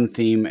a fun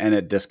theme and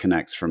it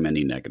disconnects from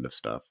any negative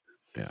stuff.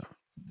 Yeah.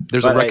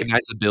 There's a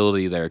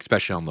recognizability there,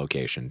 especially on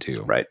location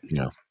too. Right.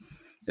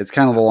 It's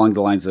kind of along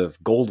the lines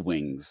of Gold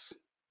Wings.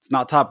 It's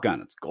not Top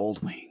Gun. It's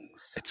Gold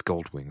Wings. It's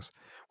Gold Wings,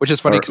 which is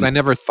funny because I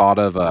never thought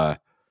of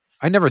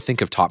I never think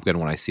of Top Gun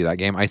when I see that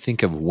game. I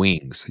think of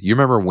Wings. You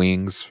remember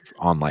Wings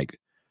on like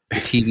the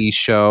TV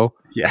show?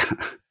 Yeah.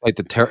 Like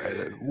what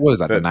was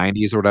that, the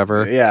 90s or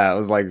whatever? Yeah, it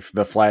was like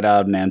the Flight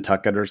Out of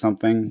Nantucket or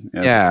something.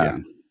 Yeah.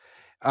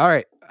 All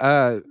right.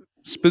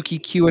 Spooky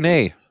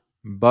Q&A.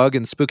 Bug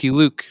and Spooky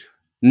Luke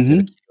Mm-hmm.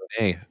 did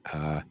a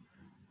Q&A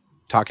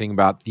talking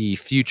about the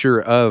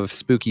future of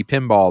Spooky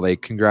Pinball. They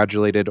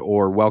congratulated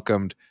or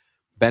welcomed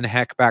Ben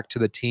Heck back to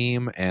the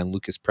team and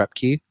Lucas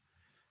Prepke,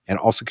 and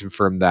also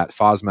confirmed that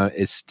Phasma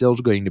is still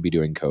going to be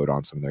doing code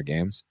on some of their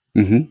games.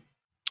 Mm-hmm.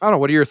 I don't know.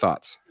 What are your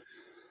thoughts?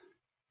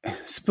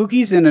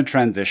 Spooky's in a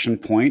transition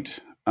point.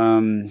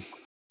 And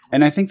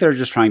I think they're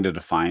just trying to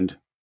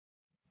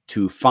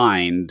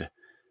find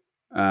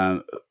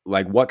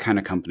like what kind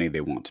of company they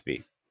want to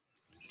be.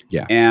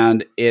 Yeah.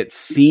 And it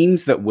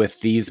seems that with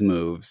these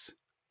moves,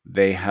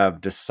 they have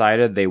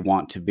decided they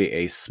want to be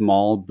a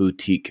small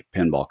boutique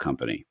pinball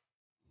company.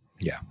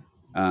 Yeah.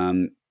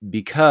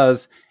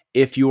 Because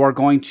if you are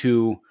going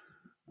to,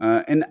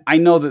 and I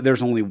know that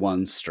there's only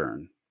one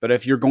Stern, but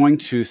if you're going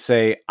to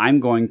say, I'm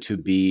going to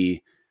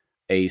be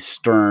a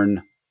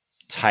Stern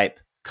type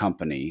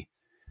company,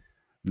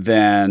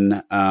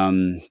 then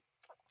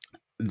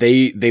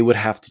they would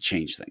have to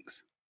change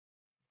things.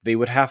 They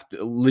would have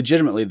to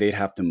legitimately. They'd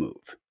have to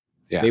move.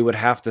 Yeah. They would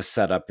have to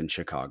set up in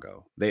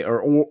Chicago.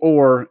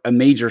 Or a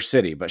major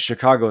city, but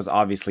Chicago is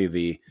obviously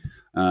the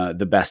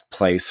best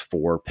place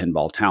for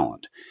pinball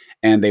talent,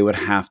 and they would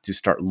have to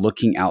start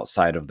looking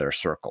outside of their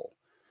circle.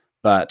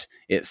 But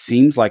it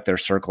seems like they're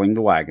circling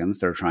the wagons.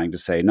 They're trying to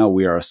say, no,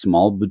 we are a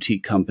small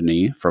boutique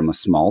company from a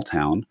small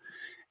town,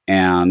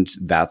 and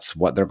that's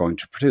what they're going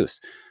to produce.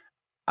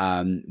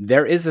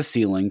 There is a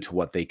ceiling to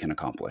what they can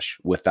accomplish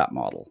with that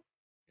model.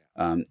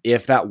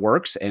 If that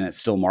works and it's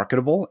still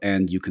marketable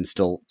and you can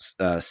still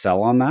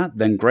sell on that,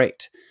 then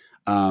great.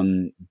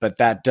 But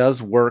that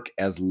does work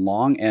as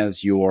long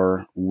as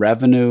your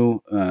revenue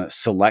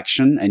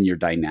selection and your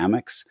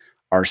dynamics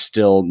are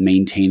still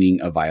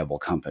maintaining a viable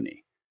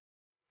company.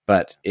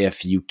 But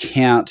if you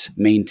can't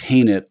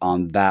maintain it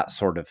on that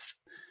sort of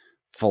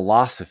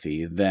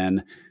philosophy,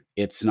 then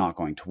it's not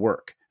going to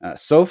work.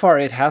 So far,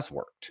 it has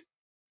worked.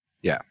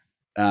 Yeah.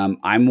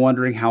 I'm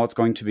wondering how it's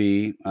going to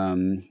be.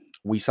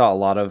 We saw a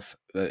lot of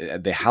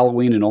the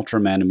Halloween and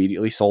Ultraman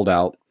immediately sold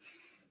out,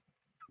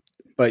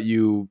 but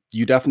you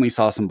definitely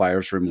saw some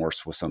buyer's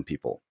remorse with some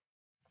people.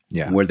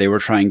 Yeah. Where they were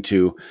trying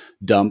to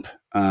dump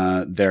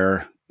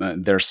their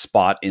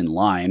spot in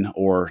line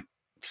or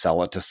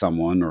sell it to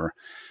someone or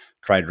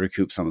try to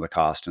recoup some of the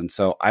cost. And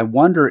so I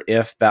wonder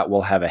if that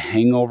will have a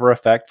hangover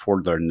effect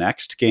for their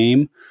next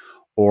game,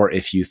 or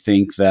if you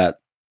think that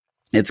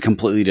it's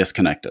completely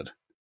disconnected.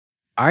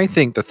 I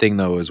think the thing,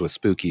 though, is with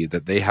Spooky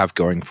that they have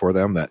going for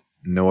them that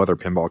no other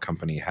pinball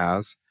company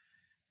has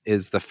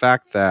is the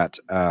fact that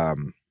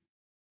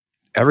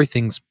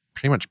everything's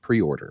pretty much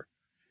pre-order.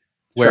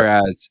 Sure.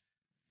 Whereas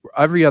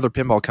every other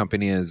pinball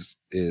company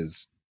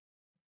is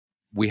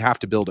we have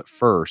to build it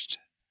first,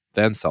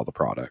 then sell the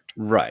product.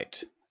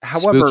 Right.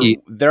 However,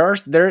 Spooky.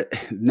 there's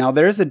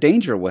a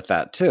danger with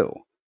that too.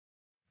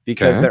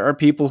 Because there are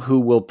people who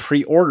will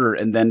pre-order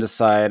and then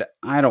decide,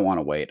 I don't want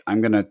to wait. I'm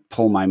going to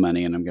pull my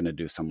money and I'm going to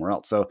do somewhere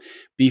else. So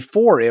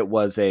before it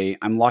was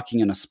I'm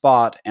locking in a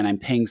spot and I'm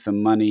paying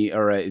some money,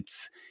 or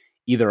it's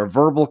either a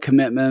verbal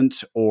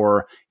commitment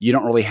or you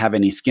don't really have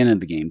any skin in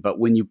the game. But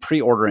when you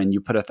pre-order and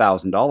you put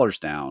 $1,000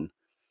 down,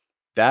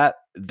 that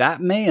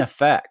may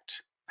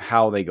affect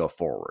how they go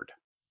forward.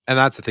 And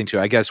that's the thing too.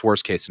 I guess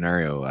worst case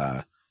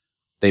scenario,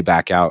 they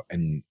back out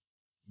and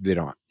they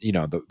don't,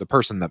 the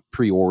person that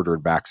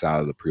pre-ordered backs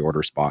out of the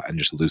pre-order spot and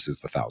just loses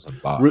the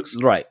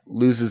 $1,000. Right.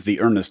 Loses the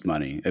earnest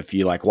money. If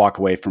you walk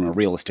away from a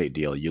real estate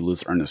deal, you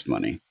lose earnest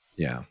money.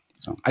 Yeah.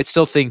 So I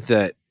still think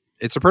that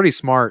it's a pretty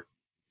smart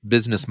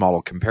business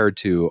model compared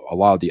to a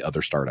lot of the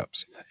other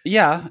startups.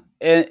 Yeah.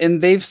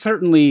 And they've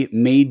certainly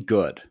made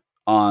good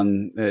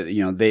on,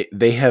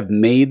 they have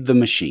made the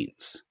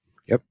machines.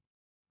 Yep.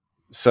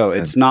 So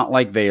it's not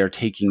like they are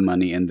taking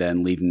money and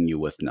then leaving you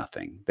with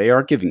nothing. They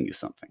are giving you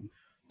something.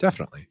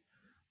 Definitely.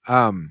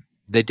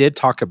 They did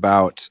talk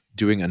about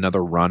doing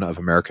another run of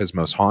America's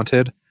Most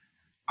Haunted.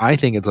 I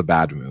think it's a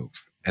bad move.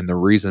 And the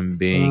reason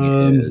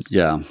being is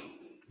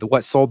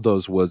what sold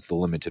those was the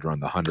limited run,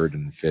 the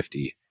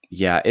 150.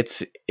 Yeah,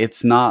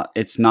 it's not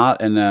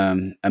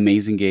an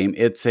amazing game.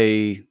 It's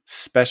a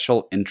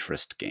special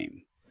interest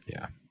game.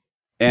 Yeah.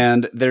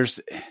 And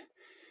there's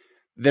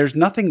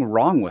nothing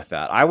wrong with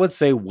that. I would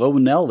say Whoa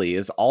Nelly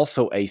is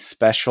also a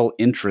special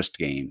interest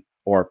game,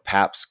 or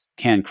Paps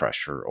Can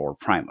Crusher or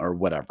Prime or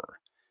whatever.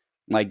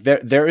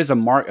 There is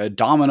a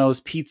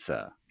Domino's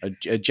Pizza, a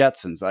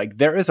Jetsons.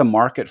 There is a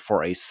market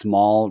for a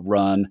small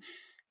run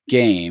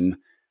game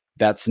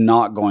that's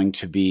not going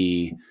to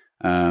be,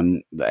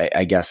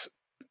 I guess,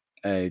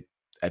 a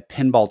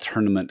pinball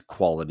tournament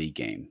quality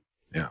game.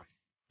 Yeah.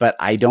 But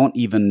I don't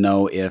even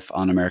know if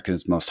on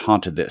America's Most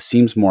Haunted, that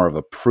seems more of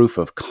a proof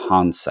of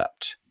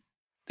concept.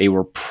 They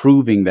were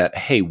proving that,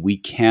 hey, we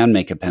can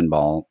make a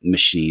pinball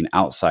machine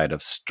outside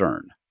of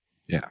Stern.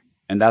 Yeah.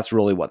 And that's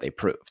really what they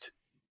proved.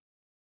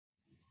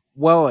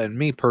 Well, and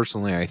me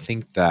personally, I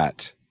think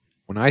that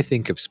when I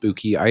think of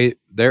Spooky,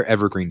 their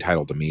evergreen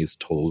title to me is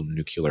Total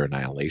Nuclear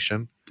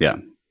Annihilation. Yeah.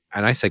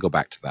 And I say go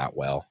back to that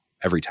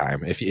every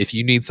time. If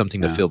you need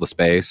something to fill the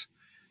space,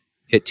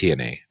 hit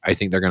TNA. I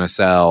think they're going to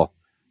sell.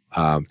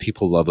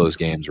 People love those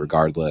games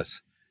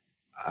regardless.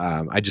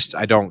 I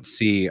don't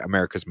see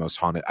America's Most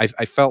Haunted.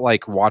 I felt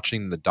like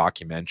watching the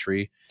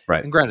documentary,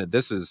 Right. and granted,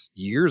 this is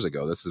years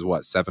ago. This is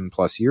what,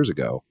 7+ years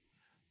ago.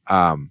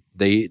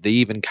 They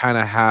even kind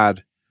of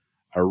had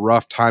a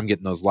rough time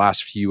getting those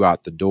last few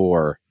out the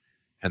door,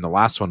 and the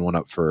last one went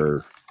up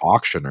for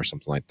auction or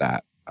something like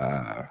that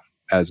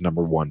as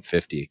number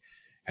 150,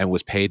 and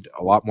was paid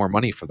a lot more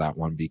money for that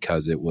one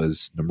because it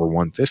was number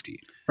 150.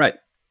 Right.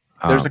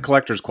 There's a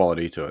collector's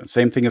quality to it.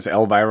 Same thing as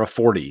Elvira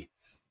 40.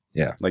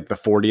 Yeah, like the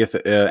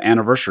 40th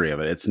anniversary of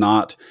it. It's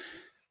not.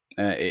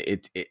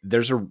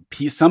 There's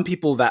some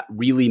people that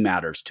really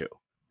matters to.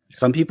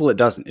 Some people it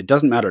doesn't. It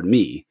doesn't matter to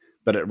me,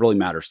 but it really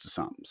matters to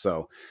some.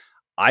 So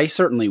I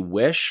certainly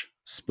wish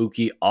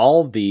Spooky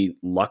all the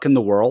luck in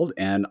the world,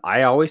 and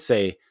I always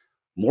say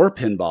more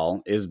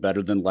pinball is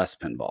better than less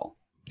pinball.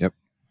 Yep.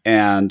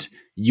 And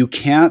you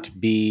can't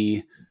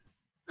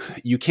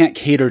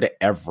cater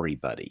to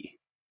everybody,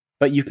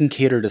 but you can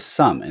cater to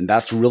some. And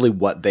that's really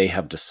what they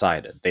have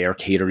decided. They are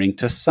catering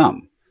to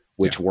some,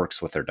 which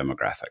works with their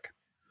demographic.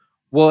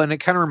 Well, and it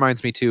kind of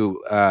reminds me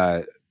too,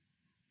 a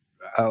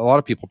lot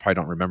of people probably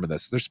don't remember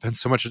this. There's been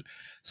so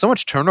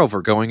much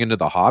turnover going into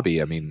the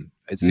hobby. I mean,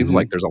 it seems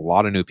like there's a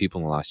lot of new people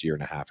in the last year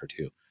and a half or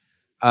two.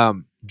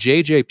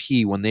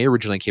 JJP, when they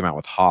originally came out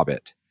with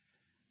Hobbit,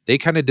 they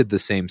kind of did the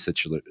same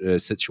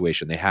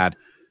situation. They had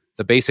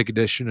the basic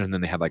edition, and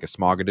then they had like a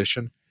Smog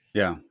edition.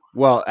 Yeah.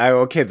 Well,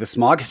 the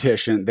Smog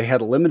edition, they had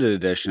a limited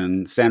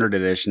edition, standard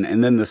edition,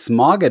 and then the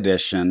Smog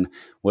edition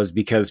was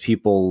because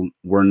people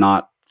were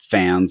not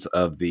fans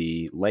of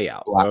the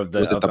layout. Was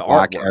it the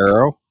Black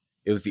Arrow?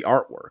 It was the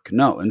artwork.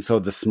 No. And so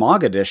the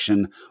Smog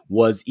edition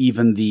was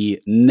even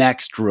the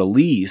next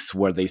release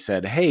where they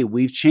said, hey,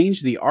 we've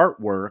changed the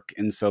artwork.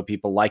 And so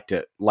people liked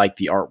the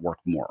artwork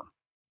more.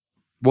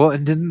 Well,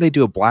 and didn't they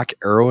do a Black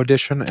Arrow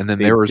edition? And then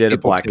there was a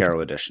Black Arrow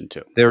edition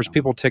too. There was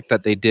people ticked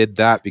that they did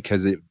that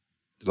because it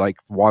like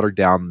watered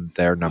down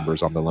their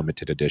numbers on the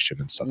limited edition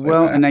and stuff like that.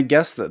 Well, and I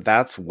guess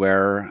that's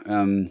where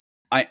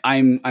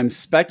I'm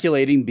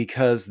speculating,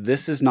 because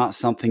this is not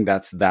something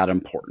that's that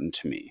important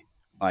to me.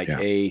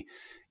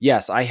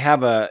 Yes, I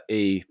have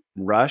a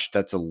Rush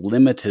that's a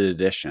limited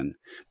edition,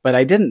 but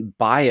I didn't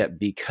buy it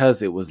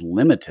because it was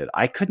limited.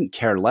 I couldn't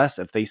care less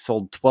if they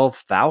sold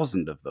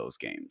 12,000 of those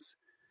games.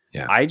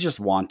 Yeah. I just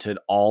wanted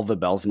all the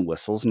bells and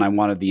whistles, and I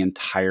wanted the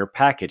entire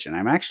package. And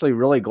I'm actually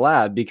really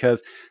glad,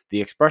 because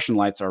the expression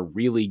lights are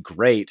really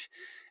great,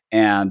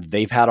 and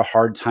they've had a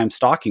hard time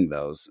stocking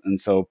those. And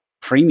so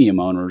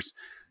premium owners,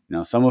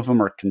 some of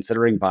them are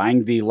considering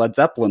buying the Led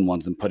Zeppelin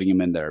ones and putting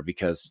them in there,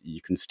 because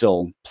you can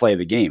still play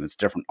the game. It's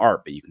different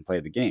art, but you can play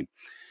the game.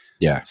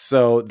 Yeah.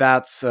 So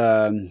that's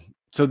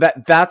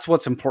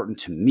what's important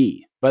to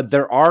me. But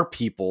there are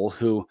people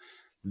who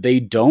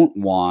they don't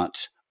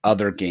want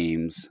other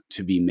games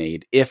to be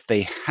made if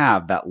they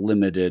have that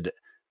limited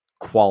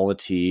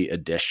quality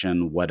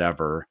edition,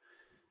 whatever.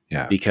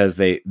 Yeah. Because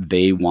they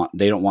don't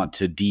want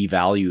to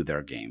devalue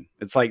their game.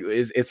 It's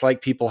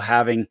like people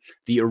having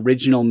the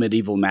original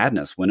Medieval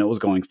Madness when it was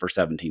going for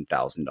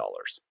 $17,000.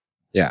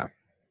 Yeah.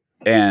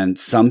 And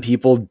some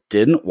people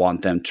didn't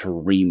want them to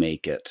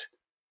remake it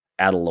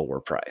at a lower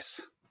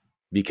price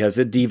because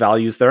it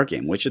devalues their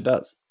game, which it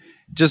does.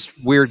 Just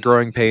weird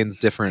growing pains,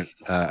 different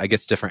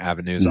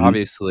avenues. Mm-hmm.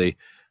 Obviously,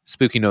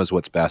 Spooky knows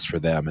what's best for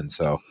them, and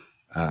so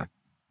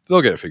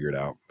they'll get it figured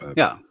out. But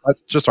yeah.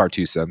 That's just our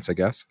 2 cents, I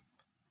guess.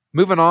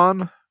 Moving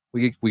on,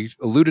 we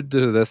alluded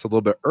to this a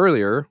little bit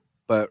earlier,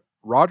 but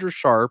Roger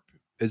Sharp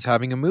is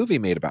having a movie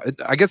made about it.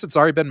 I guess it's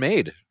already been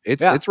made.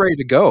 It's ready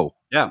to go.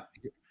 Yeah.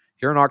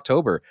 Here in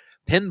October.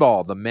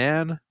 Pinball, the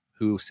man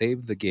who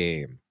saved the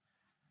game.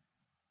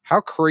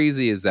 How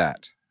crazy is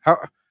that? How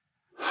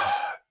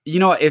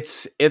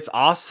it's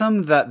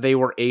awesome that they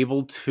were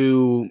able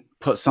to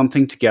put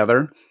something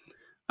together.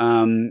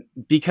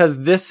 Because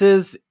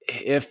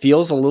it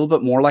feels a little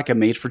bit more like a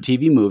made for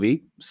TV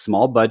movie,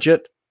 small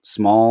budget,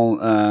 small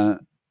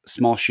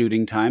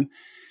shooting time,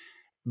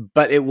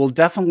 but it will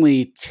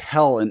definitely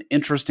tell an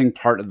interesting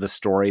part of the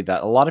story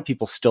that a lot of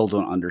people still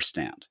don't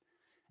understand.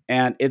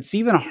 And it's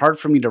even hard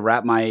for me to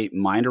wrap my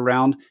mind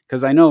around,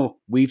 because I know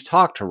we've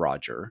talked to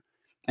Roger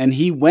and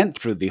he went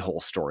through the whole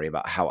story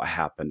about how it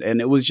happened. And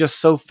it was just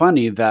so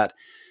funny that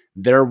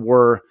there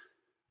were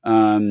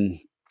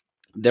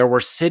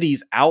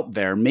cities out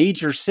there,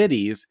 major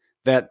cities,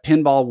 that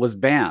pinball was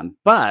banned,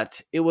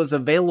 but it was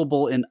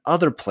available in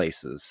other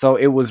places. So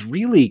it was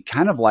really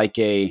kind of like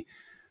a,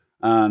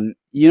 in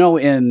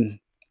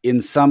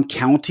some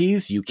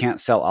counties, you can't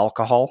sell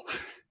alcohol.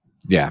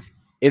 Yeah.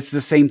 It's the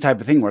same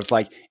type of thing where it's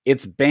like,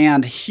 it's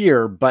banned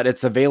here, but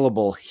it's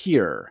available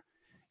here.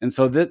 And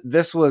so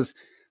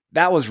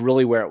that was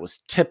really where it was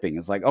tipping.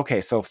 It's like,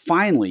 okay, so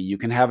finally you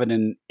can have it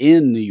in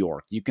New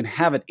York. You can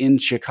have it in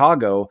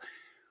Chicago,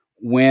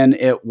 when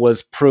it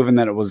was proven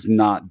that it was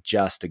not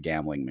just a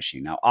gambling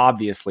machine. Now,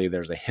 obviously,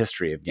 there's a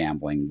history of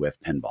gambling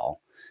with pinball.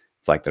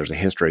 It's like there's a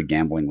history of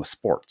gambling with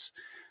sports.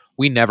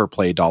 We never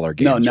play dollar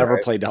games. No, never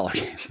play dollar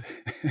games.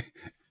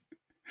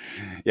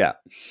 Yeah.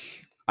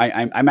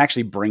 I'm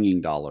actually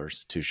bringing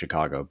dollars to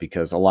Chicago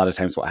because a lot of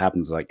times what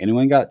happens is like,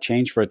 anyone got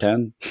change for a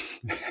 10?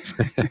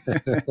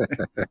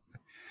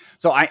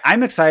 So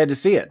I'm excited to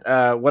see it.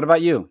 What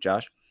about you,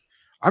 Josh?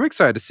 I'm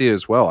excited to see it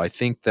as well. I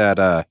think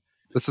that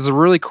this is a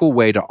really cool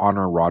way to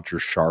honor Roger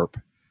Sharp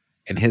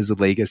and his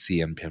legacy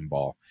in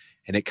pinball.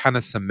 And it kind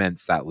of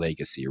cements that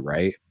legacy,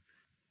 right?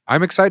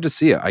 I'm excited to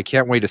see it. I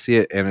can't wait to see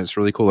it. And it's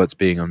really cool that it's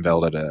being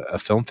unveiled at a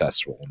film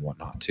festival and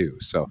whatnot, too.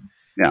 So,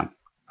 yeah.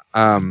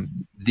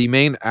 The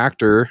main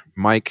actor,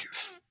 Mike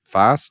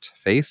Faced,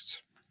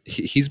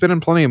 he's been in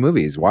plenty of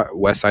movies.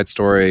 West Side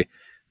Story,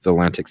 The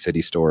Atlantic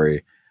City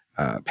Story,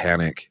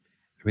 Panic.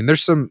 I mean,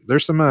 there's some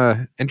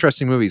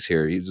interesting movies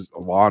here. He's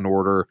Law and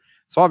Order.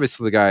 So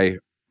obviously the guy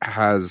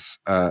has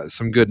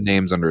some good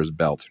names under his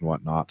belt and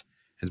whatnot.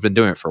 Has been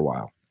doing it for a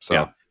while.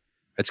 So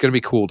it's going to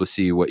be cool to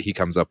see what he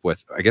comes up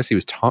with. I guess he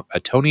was a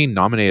Tony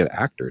nominated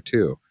actor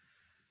too.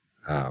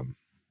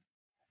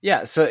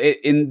 Yeah, so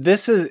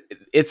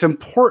it's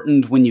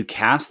important when you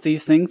cast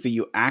these things that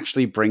you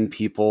actually bring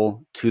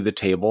people to the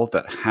table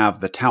that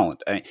have the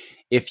talent.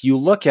 If you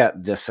look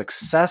at the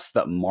success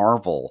that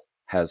Marvel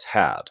has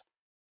had,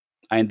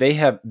 and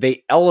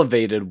they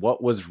elevated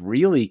what was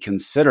really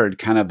considered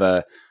kind of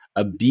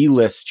a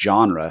B-list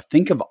genre.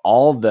 Think of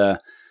all the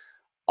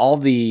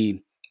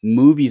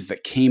movies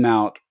that came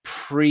out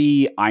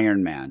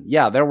pre-Iron Man.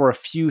 Yeah, there were a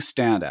few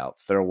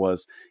standouts. There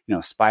was,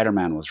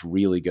 Spider-Man was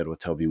really good with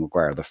Tobey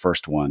Maguire, the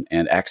first one,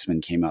 and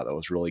X-Men came out that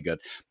was really good.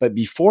 But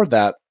before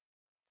that,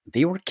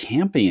 they were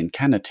campy and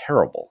kind of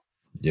terrible.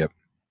 Yep.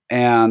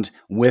 And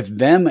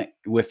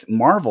with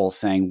Marvel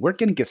saying, we're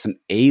going to get some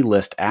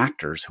A-list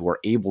actors who are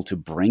able to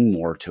bring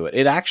more to it.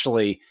 It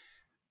actually,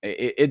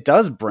 it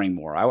does bring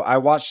more. I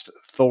watched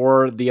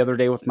Thor the other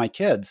day with my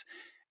kids,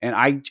 and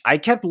I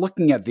kept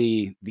looking at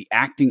the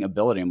acting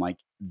ability. I'm like,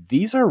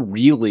 these are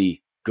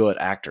really good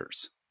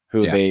actors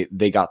who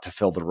they got to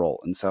fill the role.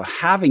 And so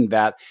having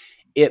that,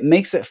 it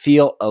makes it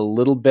feel a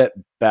little bit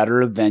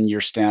better than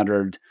your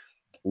standard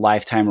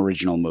Lifetime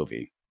original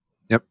movie.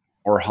 Yep.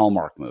 Or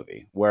Hallmark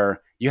movie,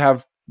 where you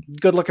have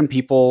good looking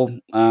people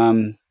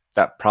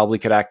that probably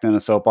could act in a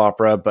soap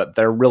opera, but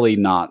they're really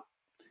not,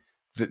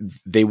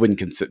 they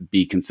wouldn't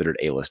be considered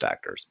A-list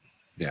actors.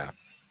 Yeah.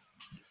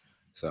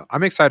 So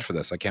I'm excited for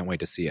this. I can't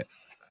wait to see it.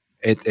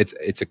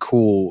 It's a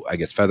cool, I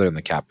guess, feather in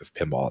the cap of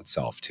pinball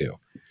itself too.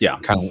 Yeah.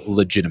 Kind of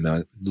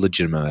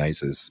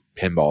legitimizes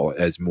pinball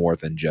as more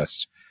than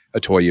just a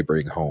toy you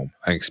bring home,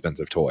 an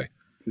expensive toy.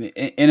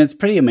 And it's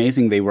pretty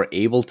amazing they were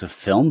able to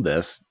film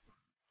this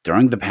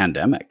during the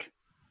pandemic.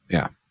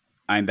 Yeah.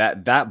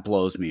 That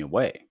blows me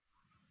away.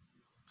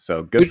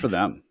 So good for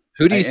them.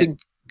 Who do you think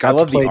I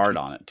love the art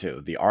on it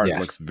too. The art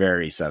looks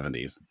very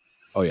 70s.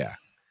 Oh yeah.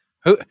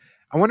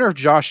 I wonder if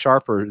Josh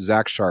Sharp or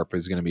Zach Sharp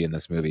is going to be in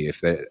this movie if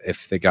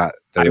they got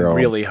their own.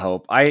 Really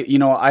hope.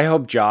 I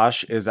hope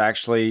Josh is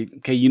actually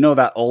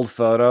that old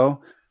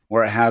photo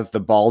where it has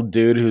the bald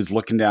dude who's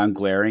looking down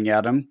glaring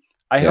at him.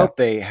 I hope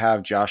they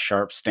have Josh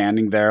Sharp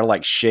standing there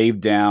like shaved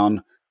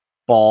down,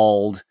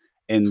 bald,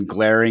 and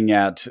glaring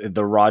at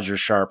the Roger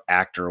Sharp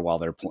actor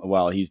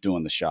while he's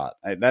doing the shot.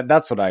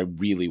 That's what I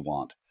really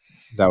want.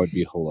 That would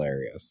be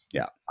hilarious.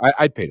 Yeah.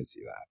 I'd pay to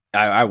see that.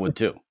 I would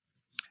too.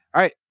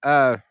 All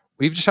right.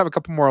 We just have a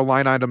couple more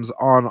line items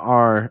on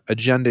our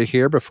agenda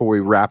here before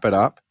we wrap it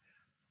up.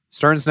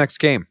 Stern's next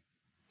game.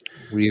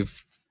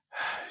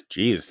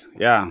 Jeez.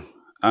 Yeah.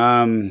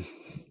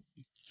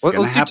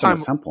 Let's do time at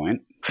some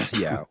point.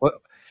 Yeah.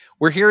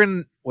 We're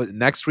hearing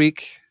next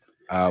week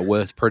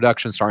with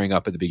production starting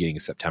up at the beginning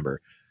of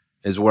September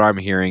is what I'm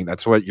hearing.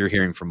 That's what you're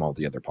hearing from all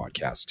the other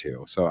podcasts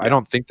too. So I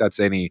don't think that's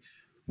any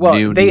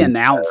new they news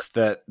announced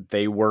that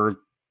they were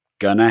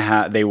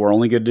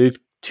only going to do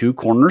 2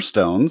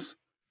 cornerstones.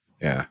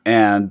 Yeah.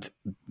 And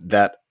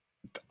that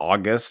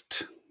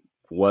August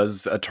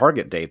was a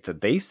target date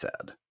that they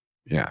said.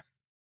 Yeah.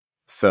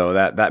 So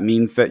that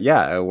means that,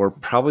 we're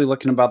probably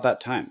looking about that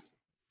time.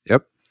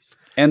 Yep.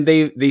 And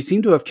they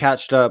seem to have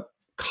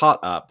caught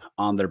up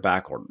on their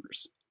back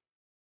orders.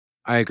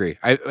 I agree.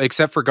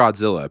 Except for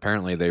Godzilla.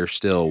 Apparently they're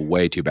still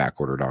way too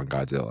back ordered on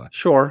Godzilla.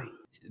 Sure.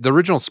 The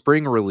original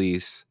spring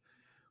release,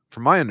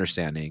 from my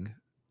understanding,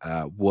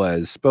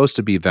 was supposed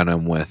to be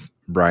Venom with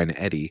Brian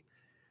Eddy,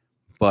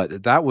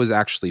 but that was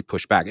actually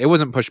pushed back. It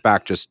wasn't pushed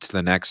back just to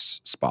the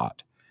next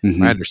spot. Mm-hmm.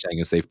 My understanding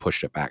is they've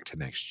pushed it back to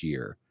next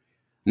year.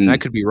 And I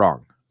could be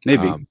wrong.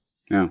 Maybe.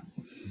 Yeah.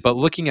 But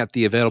looking at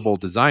the available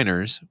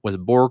designers,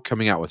 with Borg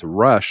coming out with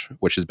Rush,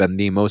 which has been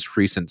the most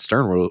recent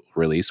Stern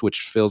release,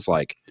 which feels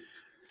like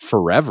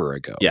forever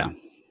ago. Yeah.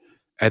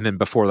 And then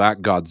before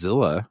that,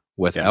 Godzilla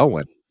with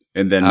Elwyn.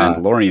 And then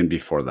Mandalorian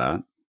before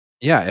that.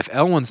 Yeah. If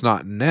Elwyn's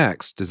not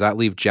next, does that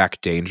leave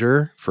Jack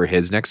Danger for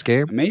his next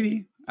game?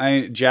 Maybe.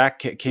 Jack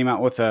came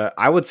out with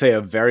I would say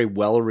a very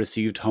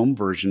well-received home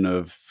version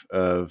of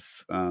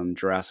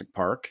Jurassic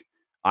Park.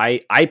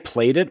 I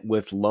played it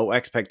with low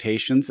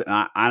expectations,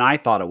 and I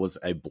thought it was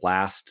a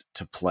blast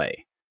to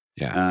play.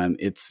 Yeah.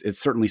 It's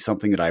certainly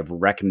something that I've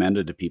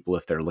recommended to people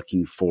if they're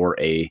looking for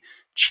a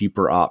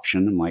cheaper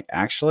option. I'm like,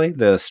 actually,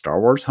 the Star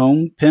Wars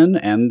home pin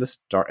and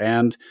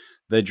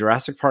the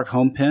Jurassic Park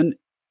home pin,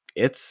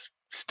 it's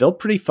still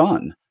pretty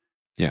fun.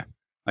 Yeah.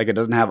 Like, it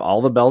doesn't have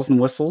all the bells and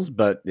whistles,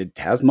 but it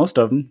has most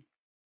of them.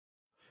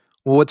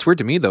 Well, what's weird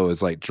to me though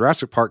is like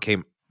Jurassic Park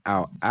came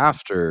out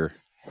after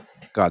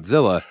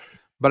Godzilla,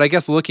 but I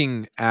guess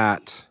looking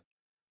at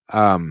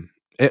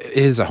it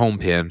is a home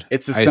pin.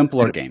 It's a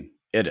simpler game.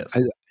 It is.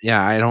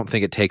 I don't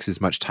think it takes as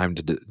much time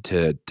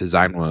to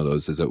design one of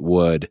those as it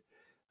would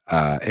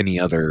any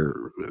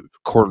other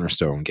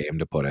cornerstone game,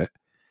 to put it.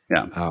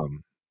 Yeah.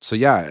 So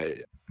yeah,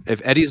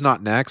 if Eddie's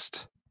not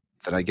next,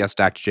 then I guess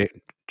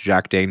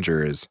Jack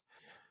Danger is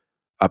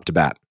up to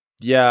bat.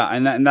 Yeah,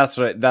 and that's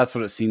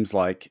what it seems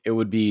like. It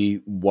would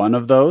be one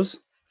of those,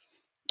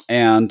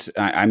 and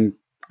I'm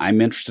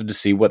interested to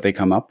see what they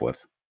come up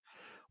with.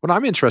 What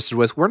I'm interested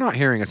with, we're not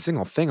hearing a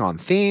single thing on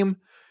theme.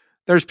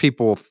 There's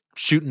people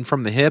shooting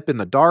from the hip in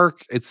the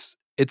dark. It's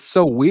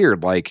so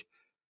weird. Like,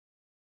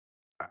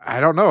 I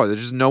don't know. There's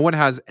just no one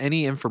has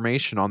any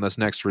information on this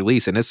next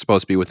release, and it's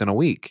supposed to be within a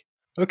week.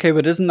 Okay,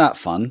 but isn't that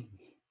fun?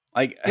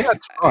 Like, yeah,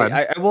 it's fun.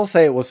 I will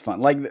say it was fun.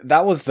 Like,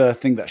 that was the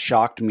thing that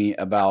shocked me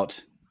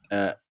about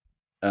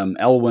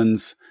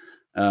Elwyn's,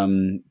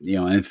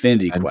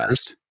 Infinity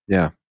Quest.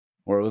 Yeah,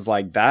 where it was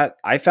like that.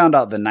 I found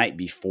out the night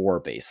before,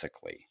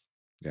 basically.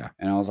 Yeah,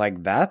 and I was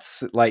like,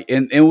 that's like,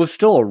 and it was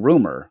still a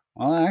rumor.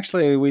 Well,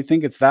 actually, we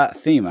think it's that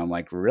theme. I'm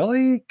like,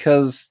 really?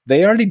 Because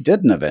they already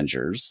did an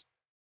Avengers,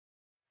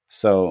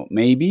 so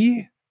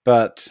maybe.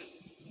 But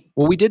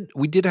well, we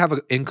did have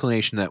an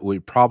inclination that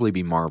would probably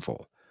be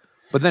Marvel.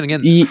 But then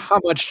again, how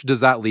much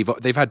does that leave?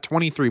 They've had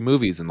 23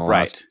 movies in the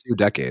last 2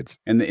 decades.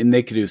 And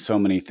they could do so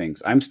many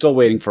things. I'm still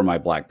waiting for my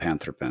Black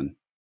Panther pin.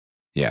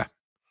 Yeah.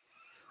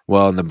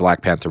 Well, and the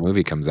Black Panther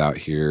movie comes out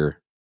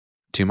here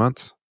 2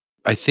 months.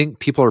 I think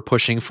people are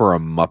pushing for a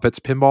Muppets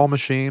pinball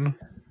machine.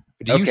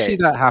 Do you see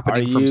that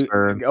happening from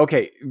CERN?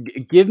 Okay,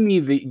 give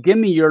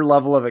me your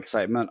level of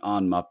excitement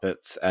on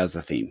Muppets as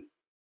a theme.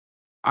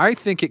 I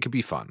think it could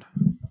be fun.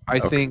 I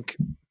think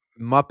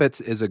Muppets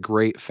is a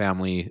great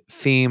family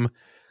theme.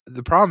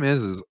 The problem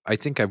is I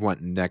think I've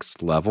went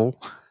next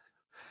level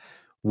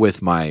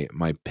with my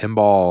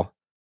pinball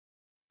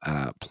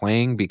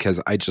playing, because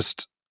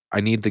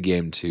I need the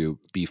game to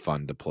be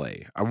fun to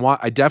play.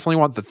 I definitely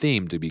want the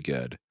theme to be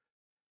good,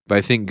 but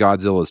I think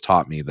Godzilla has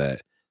taught me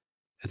that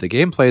if the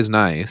gameplay is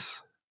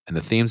nice and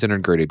the theme's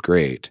integrated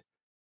great,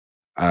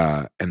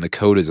 and the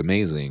code is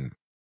amazing,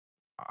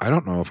 I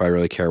don't know if I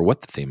really care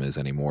what the theme is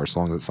anymore, as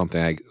long as it's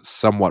something I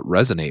somewhat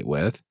resonate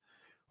with,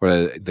 or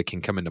that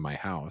can come into my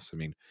house. I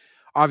mean,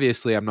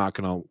 obviously, I'm not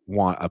going to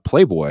want a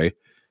Playboy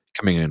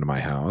coming into my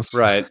house.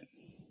 Right.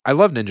 I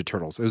love Ninja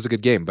Turtles. It was a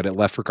good game, but it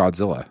left for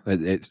Godzilla.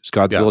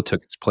 Godzilla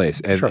took its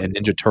place, and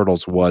Ninja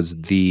Turtles was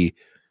the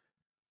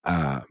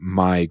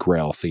my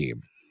Grail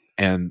theme.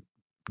 And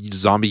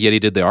Zombie Yeti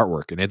did the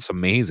artwork, and it's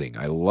amazing.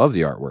 I love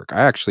the artwork.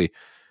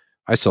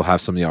 I still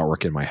have some of the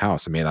artwork in my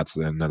house. I mean, that's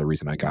another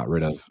reason I got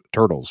rid of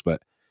Turtles.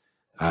 But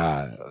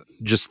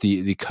just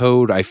the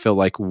code, I feel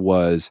like,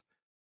 was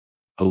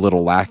a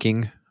little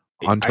lacking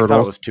on Turtles. I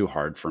thought it was too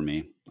hard for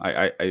me.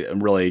 I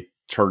really,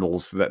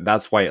 Turtles,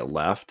 that's why it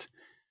left.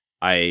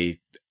 I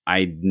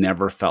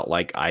never felt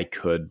like I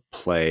could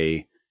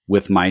play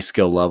with my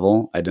skill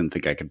level. I didn't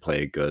think I could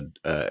play a good,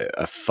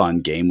 a fun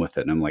game with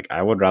it. And I'm like,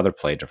 I would rather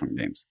play different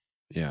games.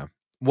 Yeah.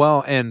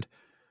 Well, and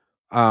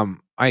I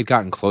had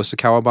gotten close to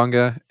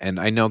Cowabunga, and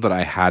I know that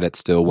I had it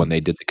still when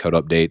they did the code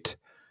update,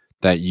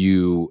 that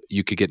you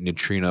could get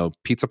Neutrino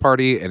Pizza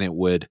Party, and it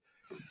would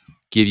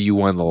give you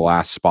one of the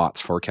last spots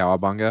for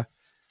Cowabunga,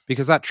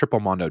 because that Triple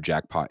Mondo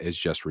jackpot is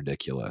just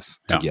ridiculous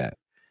to get.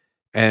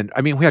 And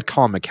I mean, we had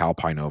Colin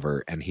McAlpine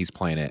over, and he's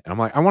playing it, and I'm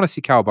like, I want to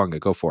see Cowabunga,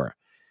 go for it.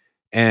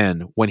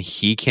 And when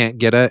he can't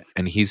get it,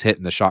 and he's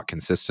hitting the shot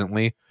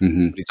consistently, but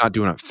he's not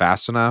doing it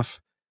fast enough,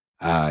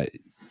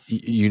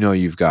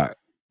 you've got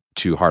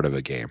too hard of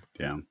a game.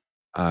 Yeah.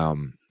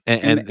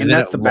 And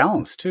that's the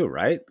balance too,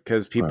 right?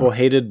 Because people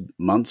hated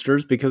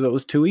Monsters because it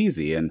was too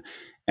easy. And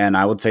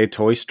I would say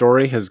Toy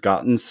Story has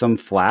gotten some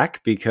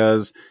flack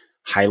because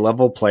high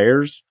level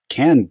players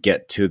can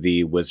get to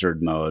the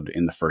wizard mode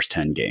in the first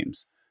 10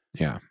 games.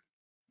 Yeah.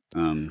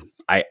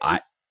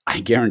 I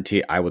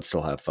guarantee I would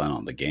still have fun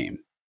on the game.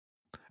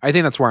 I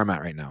think that's where I'm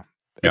at right now.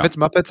 If it's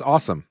Muppets,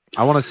 awesome.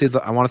 I want to see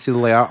the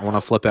layout. I want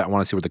to flip it. I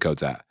want to see where the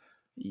code's at.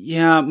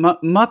 Yeah,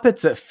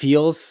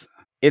 Muppets,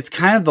 it's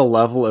kind of the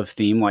level of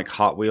theme like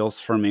Hot Wheels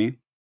for me.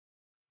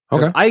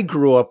 Okay. I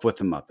grew up with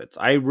the Muppets.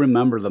 I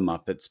remember the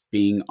Muppets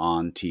being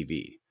on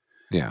TV.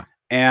 Yeah.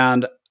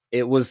 And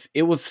it was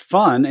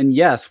fun, and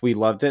yes, we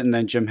loved it, and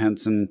then Jim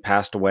Henson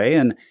passed away,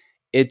 and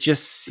it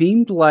just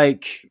seemed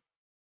like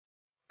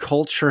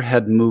culture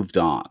had moved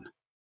on.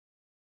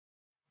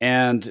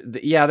 And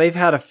they've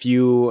had a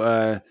few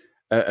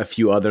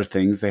other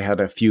things. They had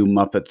a few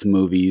Muppets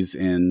movies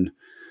in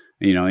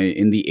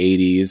in the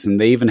 80s. And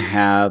they even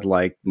had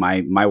like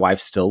my wife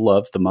still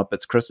loves the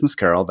Muppets Christmas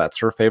Carol. That's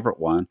her favorite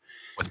one.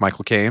 With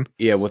Michael Caine?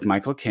 Yeah, with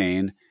Michael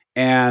Caine.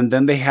 And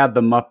then they had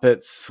the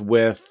Muppets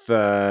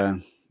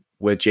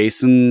with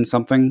Jason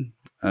something.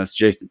 It's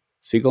Jason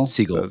Segel.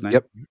 Segel.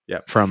 Yep.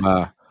 Yep.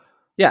 From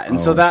yeah, and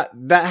so that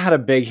had a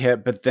big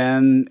hit, but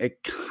then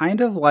it kind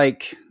of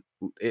like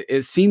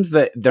it seems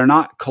that they're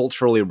not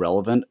culturally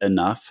relevant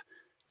enough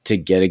to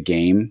get a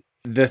game.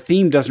 The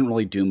theme doesn't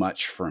really do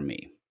much for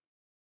me.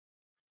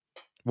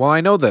 Well, I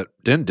know that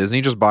didn't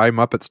Disney just buy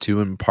Muppets 2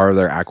 and part of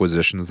their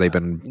acquisitions they've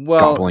been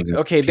gobbling?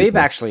 Okay, they've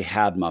actually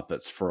had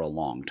Muppets for a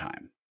long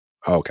time.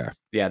 Okay.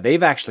 Yeah,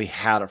 they've actually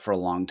had it for a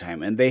long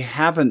time, and they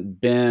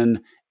haven't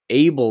been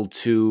able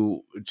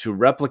to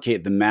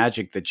replicate the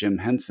magic that Jim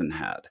Henson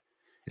had.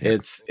 Yeah.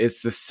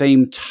 It's the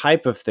same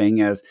type of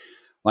thing as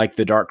like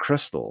the Dark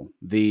Crystal.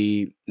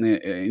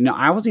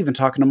 I was even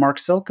talking to Mark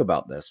Silk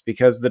about this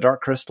because the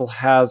Dark Crystal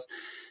has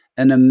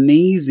an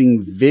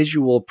amazing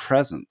visual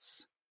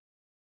presence,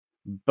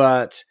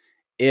 but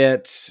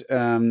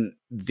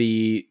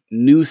the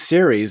new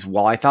series,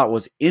 while I thought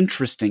was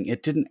interesting,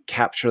 it didn't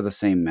capture the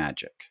same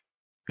magic.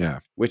 Yeah.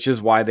 Which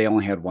is why they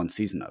only had one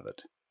season of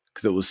it,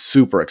 because it was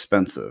super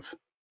expensive.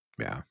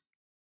 Yeah.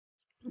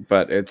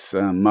 But it's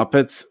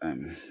Muppets.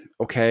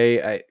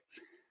 Okay.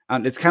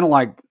 It's kind of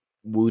like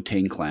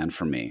Wu-Tang Clan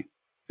for me.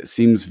 It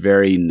seems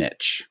very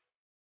niche.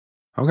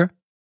 Okay.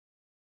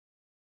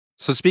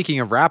 So speaking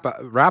of rap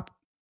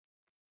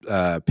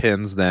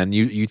pins, then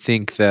you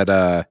think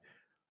that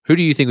who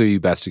do you think would be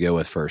best to go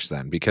with first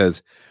then?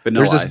 Because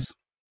Vanilla Ice.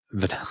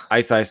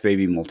 Ice Ice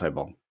Baby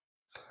Multi-Ball.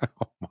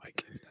 Oh my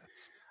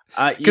goodness.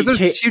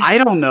 Because I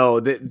don't know.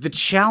 The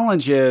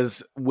challenge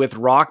is with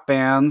rock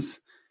bands,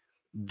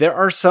 there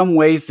are some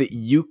ways that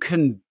you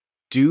can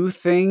do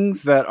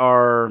things that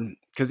are,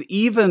 because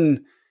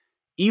even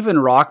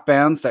rock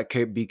bands that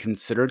could be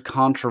considered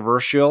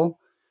controversial,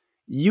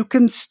 you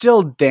can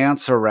still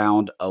dance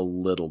around a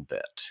little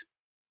bit.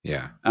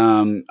 Yeah.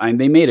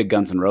 They made a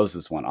Guns N'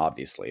 Roses one,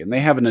 obviously, and they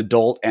have an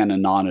adult and a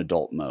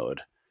non-adult mode.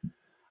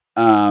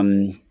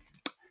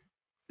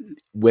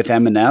 With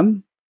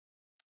Eminem,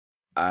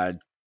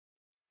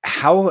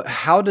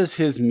 how does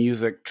his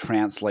music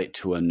translate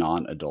to a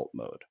non-adult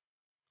mode?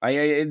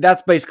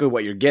 That's basically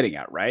what you're getting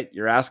at, right?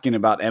 You're asking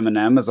about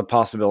Eminem as a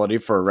possibility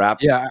for a rap.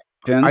 Yeah,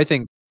 pin? I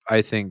think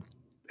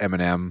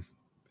Eminem.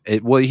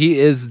 He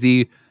is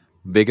the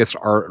biggest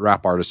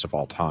rap artist of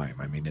all time.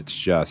 I mean, it's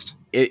just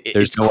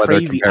it's no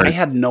crazy. I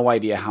had no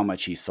idea how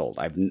much he sold.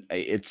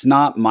 It's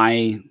not in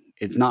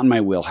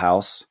my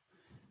wheelhouse,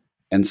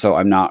 and so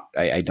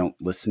I don't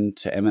listen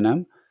to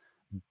Eminem.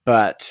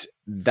 But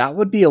that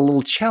would be a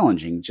little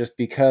challenging just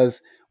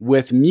because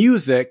with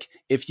music,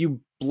 if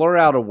you blur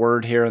out a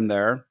word here and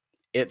there,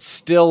 it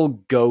still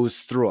goes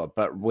through it.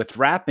 But with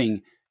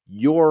rapping,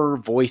 your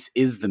voice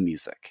is the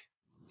music.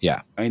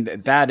 Yeah. I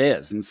mean, that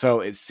is. And so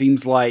it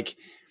seems like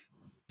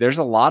there's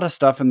a lot of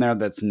stuff in there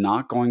that's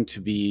not going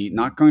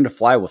to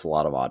fly with a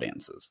lot of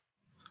audiences.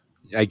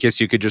 I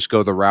guess you could just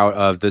go the route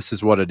of this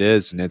is what it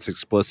is and it's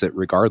explicit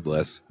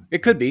regardless. It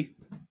could be.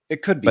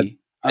 But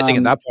I think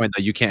at that point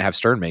that you can't have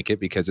Stern make it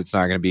because it's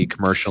not going to be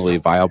commercially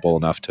viable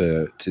enough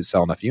to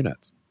sell enough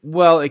units.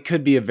 Well, it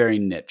could be a very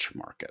niche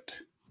market.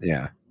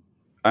 Yeah.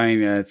 I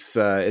mean, it's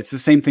the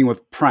same thing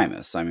with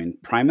Primus. I mean,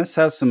 Primus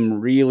has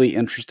some really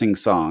interesting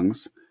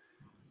songs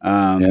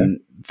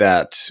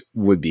that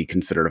would be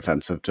considered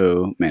offensive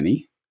to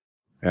many.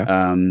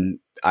 Yeah.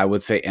 I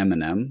would say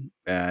Eminem.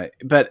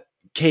 But,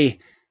 Kay,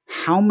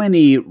 how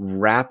many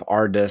rap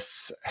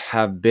artists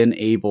have been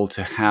able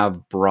to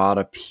have broad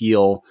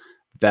appeal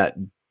that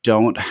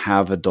don't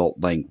have adult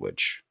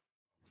language?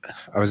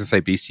 I was gonna say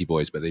Beastie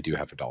Boys, but they do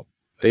have adult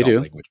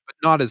language, but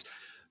not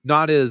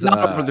as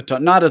over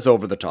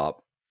the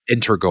top,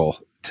 integral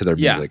to their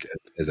music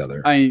as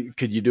other.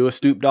 Could you do a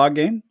Snoop Dogg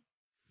game?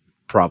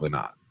 Probably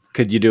not.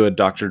 Could you do a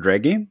Dr. Dre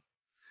game?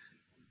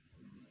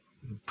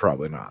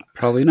 Probably not.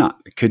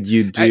 Could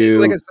you do?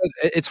 Like I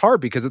said, it's hard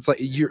because it's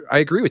like I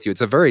agree with you. It's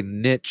a very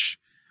niche.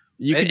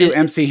 You could do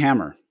MC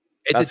Hammer.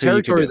 It's a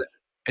territory that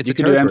you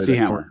could do MC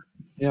Hammer.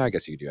 Yeah, I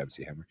guess you could do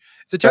MC Hammer.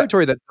 It's a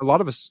territory that a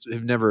lot of us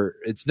have never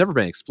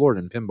been explored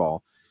in pinball.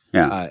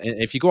 Yeah. And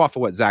if you go off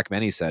of what Zach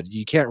Meny said,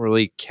 you can't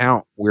really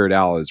count Weird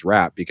Al as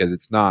rap because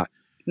it's not.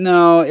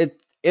 No,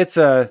 that's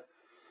a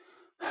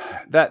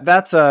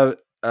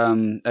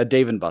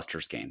Dave and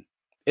Buster's game.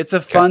 It's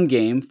a fun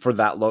game for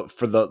that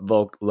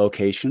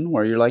location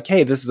where you're like,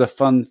 hey, this is a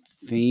fun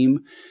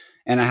theme,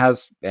 and it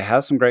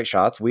has some great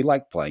shots. We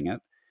like playing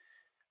it,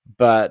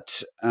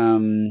 but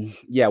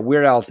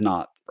Weird Al's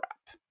not rap,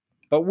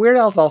 but Weird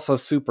Al's also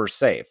super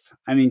safe.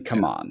 I mean,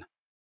 come on,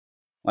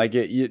 like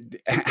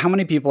how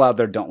many people out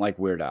there don't like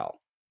Weird Al?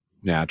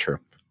 Yeah, true.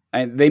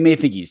 They may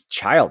think he's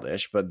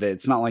childish, but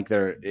it's not like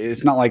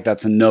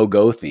that's a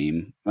no-go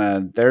theme.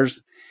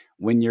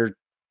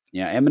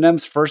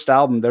 Eminem's first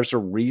album, there's a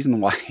reason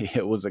why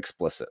it was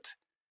explicit,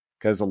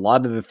 because a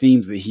lot of the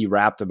themes that he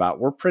rapped about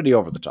were pretty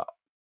over the top.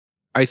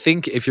 I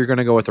think if you're going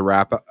to go with a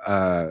rap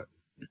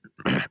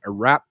a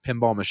wrap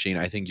pinball machine,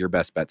 I think your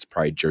best bet's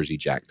probably Jersey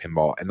Jack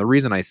Pinball. And the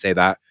reason I say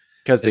that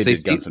because is they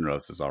did Guns N'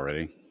 Roses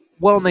already.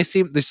 Well, and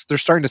they're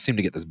starting to seem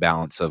to get this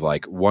balance of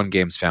like one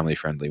game's family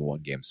friendly,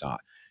 one game's not.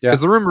 Yeah.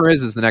 Because the rumor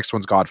is the next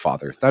one's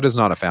Godfather. That is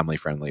not a family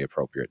friendly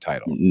appropriate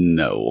title.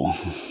 No.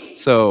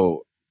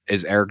 So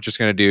is Eric just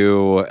going to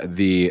do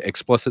the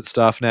explicit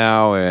stuff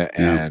now,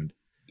 and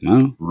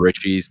No.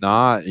 Richie's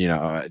not? You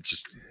know,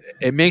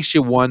 it makes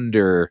you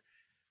wonder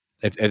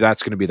if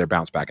that's going to be their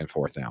bounce back and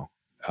forth now,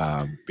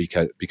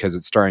 because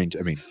it's starting to.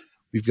 I mean,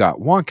 we've got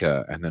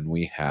Wonka, and then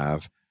we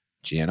have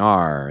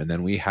GNR, and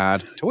then we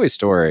had Toy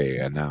Story,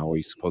 and now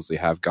we supposedly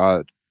have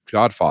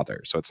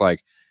Godfather. So it's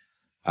like,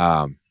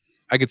 I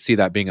could see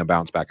that being a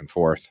bounce back and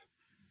forth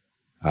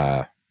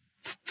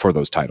for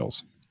those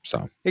titles.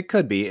 So it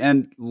could be.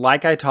 And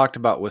like I talked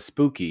about with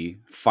Spooky,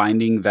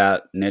 finding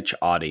that niche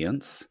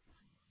audience,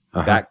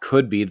 that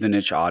could be the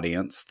niche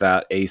audience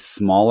that a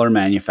smaller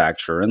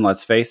manufacturer, and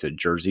let's face it,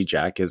 Jersey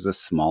Jack is a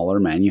smaller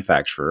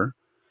manufacturer.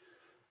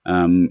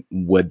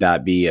 Would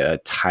that be a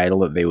title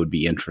that they would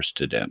be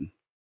interested in?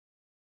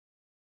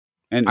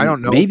 And I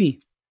don't know. Maybe.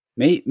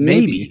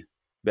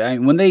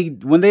 When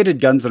they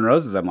did Guns N'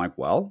 Roses, I'm like,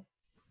 well,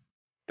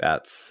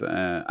 that's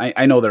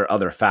I know there are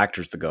other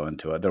factors that go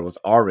into it. There was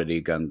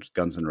already Guns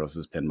N'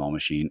 Roses pinball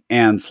machine,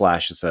 and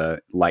Slash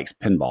likes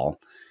pinball.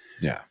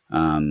 Yeah.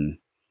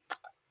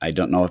 I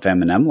don't know if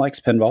Eminem likes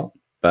pinball,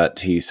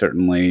 but he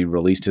certainly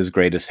released his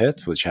greatest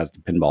hits, which has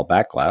the pinball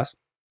back glass.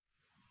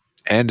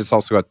 And it's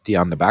also got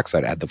on the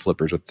backside, it had the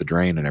flippers with the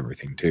drain and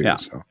everything too. Yeah.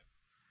 So,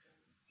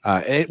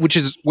 which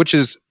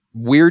is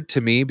weird to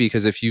me,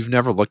 because if you've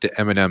never looked at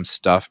Eminem's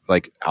stuff,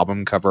 like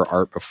album cover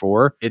art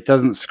before, it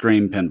doesn't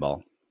scream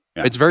pinball.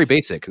 Yeah. It's very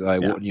basic.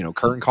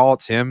 Curtain call,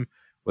 it's him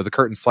with the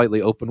curtain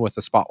slightly open with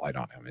a spotlight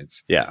on him.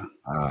 It's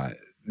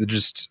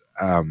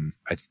I'm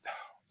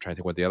trying to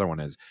think what the other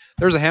one is.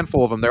 There's a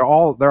handful of them. They're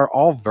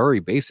all very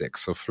basic.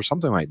 So for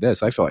something like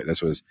this, I feel like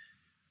this was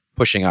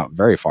pushing out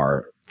very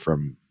far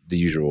from the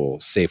usual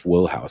safe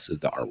wheelhouse of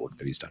the artwork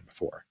that he's done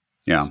before.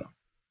 Yeah. So.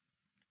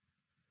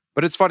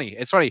 But it's funny.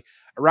 A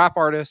rap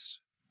artist,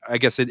 I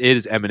guess it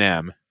is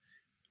Eminem,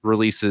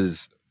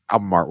 releases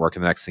album artwork,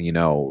 and the next thing you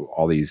know,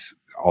 all these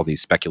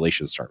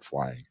speculations start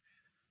flying.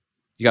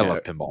 You gotta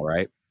love pinball,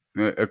 right?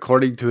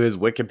 According to his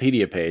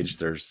Wikipedia page,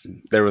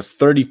 there was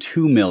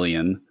 32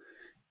 million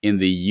in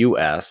the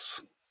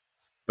US,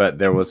 but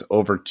there was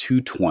over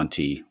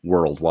 220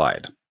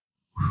 worldwide.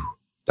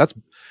 That's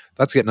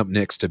getting up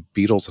next to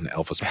Beatles and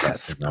Elvis.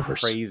 That's numbers.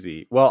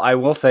 Crazy. Well, I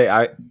will say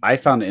I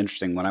found it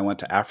interesting when I went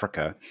to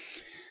Africa.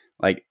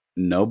 Like,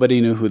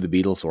 nobody knew who the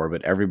Beatles were,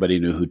 but everybody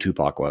knew who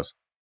Tupac was.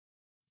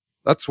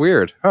 That's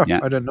weird. Huh, yeah.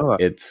 I didn't know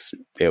that.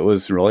 It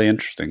was really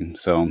interesting.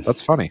 So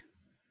that's funny.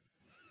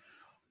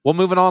 Well,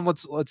 moving on,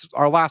 let's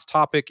our last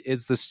topic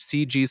is the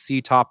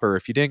CGC topper.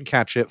 If you didn't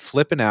catch it,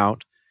 Flippin'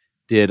 Out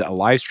did a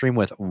live stream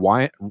with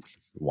Ryan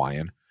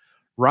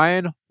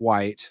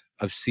White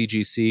of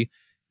CGC,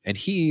 and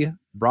he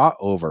brought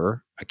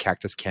over a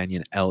Cactus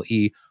Canyon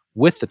LE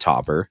with the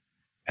topper,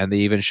 and they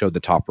even showed the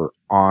topper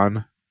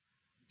on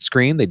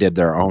screen. They did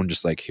their own,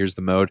 just like, here's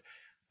the mode.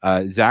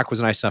 Zach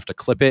was nice enough to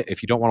clip it.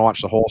 If you don't want to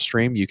watch the whole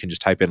stream, you can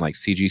just type in like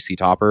CGC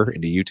topper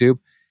into YouTube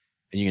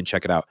and you can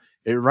check it out.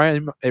 It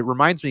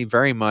reminds me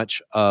very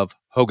much of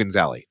Hogan's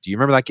Alley. Do you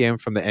remember that game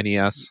from the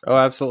NES? Oh,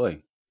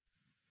 absolutely.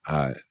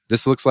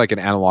 This looks like an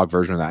analog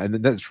version of that. And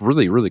that's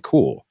really, really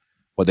cool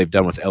what they've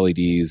done with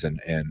LEDs and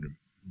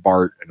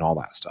BART and all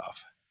that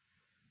stuff.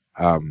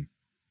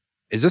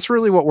 Is this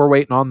really what we're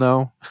waiting on,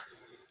 though,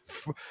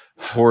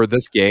 for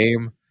this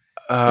game?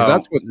 Because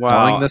that's what's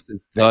selling this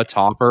is the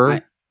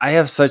topper. I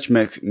have such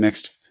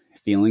mixed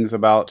feelings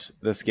about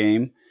this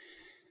game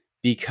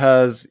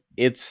because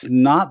it's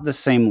not the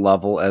same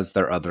level as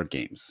their other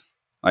games.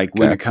 Like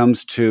when it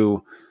comes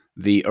to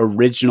the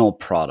original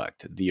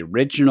product, the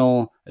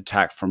original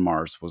Attack from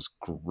Mars was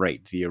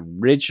great. The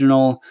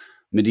original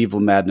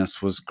Medieval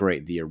Madness was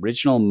great. The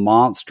original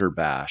Monster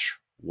Bash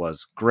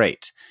was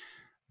great.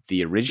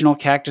 The original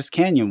Cactus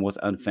Canyon was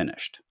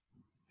unfinished.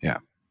 Yeah.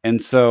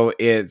 And so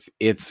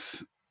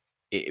it's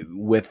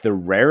with the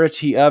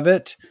rarity of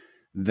it,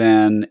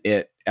 then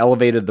it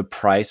elevated the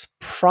price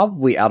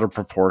probably out of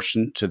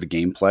proportion to the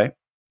gameplay.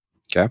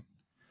 Okay.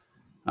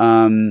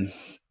 And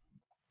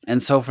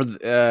so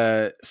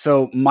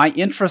so my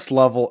interest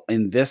level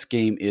in this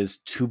game is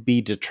to be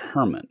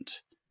determined.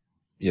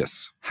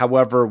 Yes.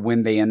 However,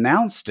 when they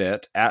announced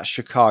it at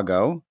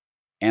Chicago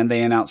and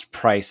they announced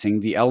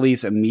pricing, the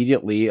LEs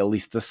immediately, at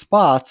least the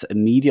spots,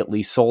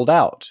 immediately sold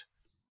out.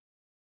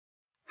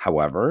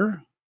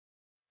 However,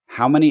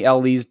 how many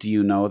LEs do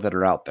you know that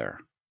are out there?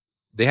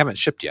 They haven't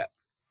shipped yet.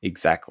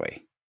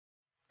 Exactly.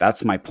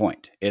 That's my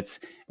point.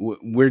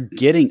 We're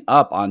getting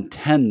up on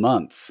 10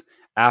 months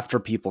after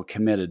people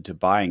committed to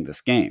buying this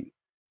game.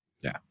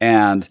 Yeah.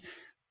 And,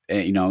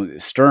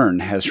 Stern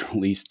has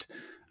released,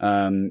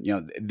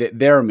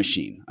 they're a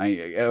machine.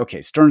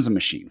 Stern's a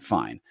machine,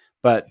 fine.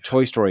 but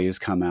Toy Story has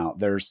come out.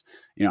 There's,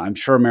 I'm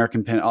sure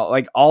American Pin,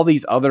 like all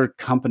these other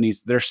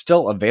companies, they're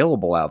still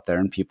available out there,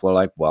 and people are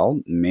like, well,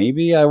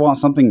 maybe I want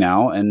something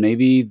now, and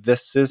maybe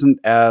this isn't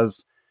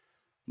as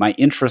my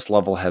interest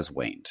level has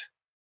waned.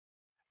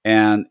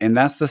 And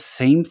that's the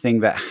same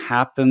thing that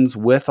happens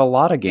with a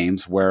lot of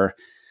games where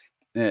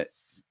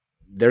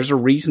there's a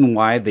reason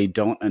why they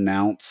don't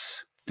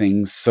announce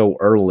things so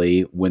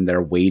early when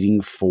they're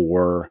waiting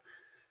for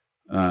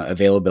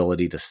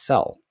availability to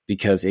sell,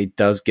 because it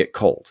does get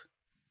cold.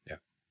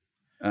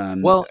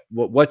 Well,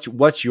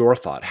 what's your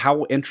thought?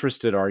 How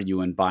interested are you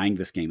in buying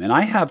this game? And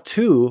I have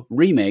 2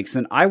 remakes,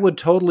 and I would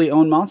totally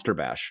own Monster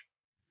Bash.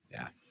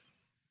 Yeah.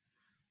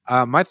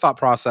 My thought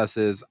process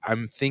is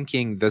I'm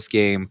thinking this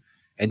game,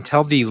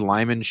 until the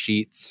Lyman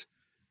Sheets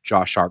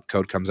Josh Sharp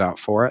code comes out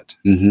for it,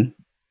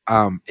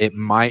 it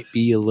might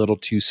be a little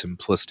too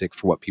simplistic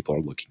for what people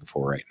are looking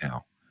for right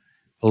now.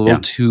 A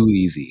little too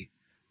easy.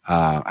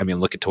 I mean,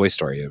 look at Toy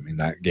Story. I mean,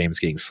 that game's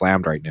getting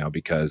slammed right now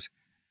because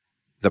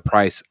the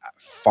price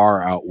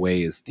far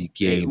outweighs the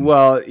game.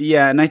 Well,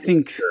 yeah, and I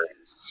think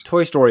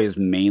Toy Story is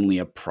mainly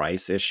a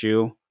price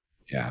issue.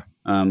 Yeah.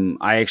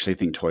 I actually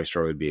think Toy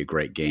Story would be a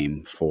great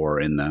game for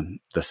in the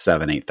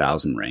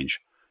 7,000-8,000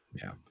 range.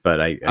 Yeah. But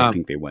I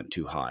think they went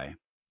too high.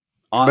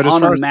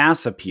 On a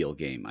mass appeal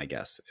game, I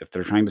guess. If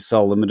they're trying to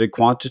sell limited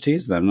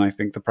quantities, then I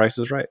think the price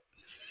is right.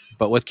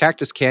 But with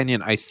Cactus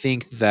Canyon, I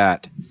think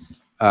that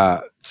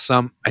I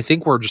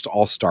think we're just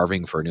all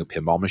starving for a new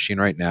pinball machine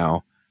right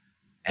now.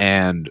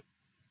 And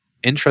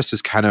interest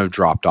has kind of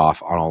dropped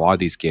off on a lot of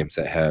these games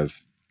that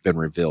have been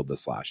revealed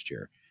this last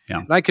year.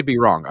 Yeah. And I could be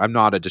wrong. I'm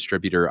not a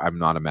distributor. I'm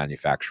not a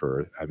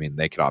manufacturer. I mean,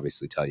 they could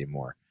obviously tell you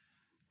more.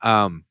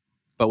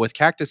 But with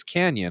Cactus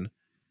Canyon,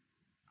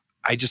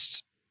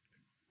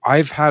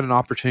 I've had an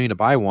opportunity to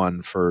buy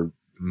one for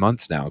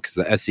months now, because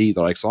the SE,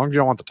 they're like, so long as you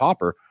don't want the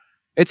topper,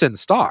 it's in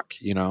stock,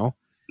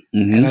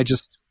 And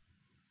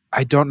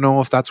I don't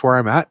know if that's where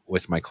I'm at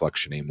with my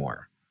collection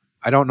anymore.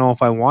 I don't know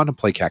if I want to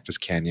play Cactus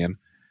Canyon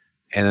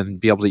and then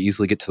be able to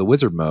easily get to the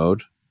wizard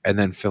mode and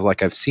then feel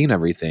like I've seen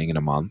everything in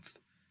a month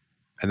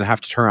and then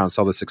have to turn around and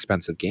sell this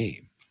expensive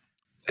game.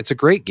 It's a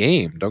great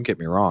game. Don't get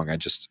me wrong.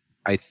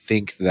 I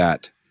think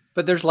that.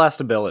 But there's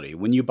lastability.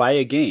 When you buy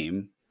a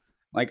game,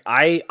 like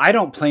I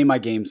don't play my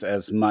games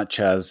as much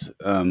as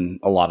a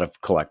lot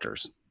of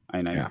collectors.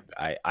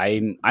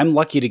 I'm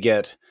lucky to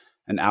get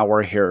an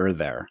hour here or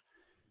there.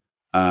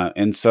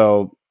 And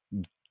so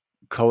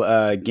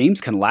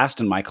games can last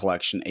in my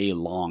collection a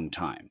long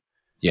time.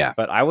 Yeah.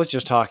 But I was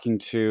just talking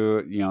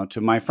to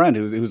my friend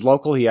who's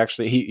local.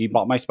 He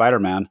bought my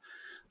Spider-Man.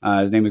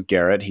 His name is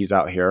Garrett. He's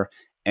out here,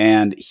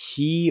 and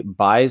he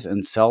buys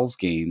and sells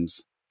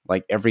games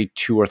like every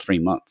 2 or 3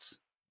 months.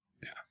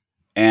 Yeah.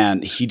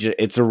 And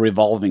it's a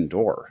revolving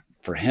door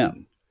for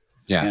him.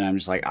 Yeah. And I'm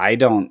just like, I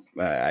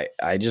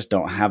just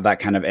don't have that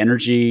kind of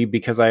energy,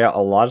 because a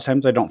lot of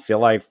times I don't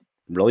feel I've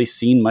really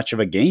seen much of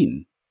a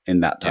game in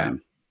that time.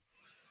 Yeah.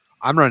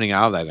 I'm running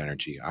out of that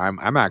energy.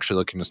 I'm actually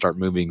looking to start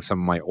moving some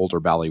of my older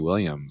Bally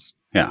Williams.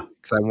 Yeah.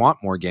 Because I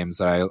want more games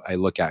that I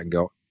look at and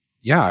go,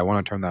 yeah, I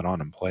want to turn that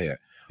on and play it.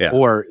 Yeah.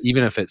 Or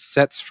even if it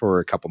sets for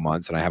a couple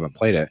months and I haven't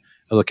played it,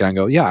 I look at it and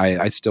go, yeah,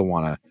 I still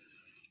want to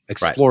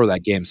explore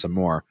that game some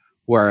more,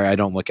 where I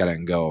don't look at it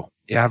and go,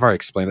 yeah, I've already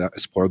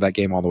explored that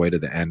game all the way to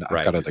the end.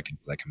 I've got other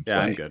games I can play.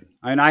 Yeah, I'm good.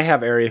 I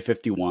have Area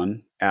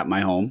 51 at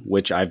my home,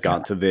 which I've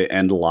got to the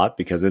end a lot,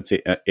 because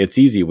it's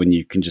easy when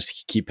you can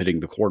just keep hitting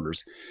the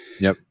quarters.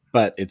 Yep.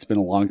 But it's been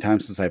a long time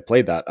since I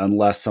played that,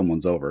 unless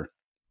someone's over.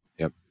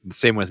 Yep. The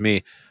same with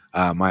me.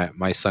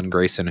 My son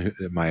Grayson,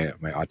 my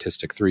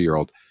autistic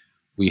 3-year-old,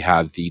 we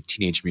have the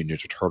Teenage Mutant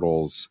Ninja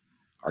Turtles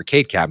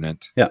arcade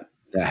cabinet. Yeah.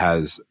 That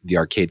has the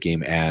arcade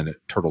game and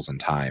Turtles in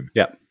Time.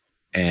 Yeah.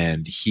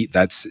 And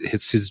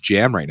it's his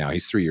jam right now.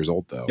 He's 3 years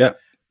old though. Yeah.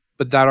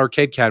 But that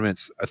arcade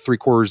cabinet's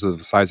 3/4 of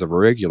the size of a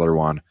regular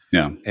one.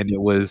 Yeah. And it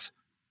was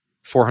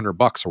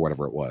 $400 or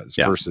whatever it was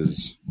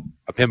versus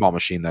a pinball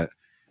machine that,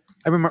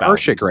 I mean, my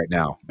Earthshaker right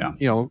now,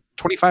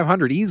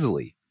 $2,500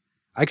 easily.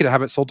 I could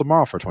have it sold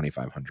tomorrow for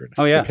 $2,500.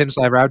 Oh yeah. The pin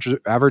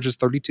average is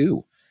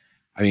 32.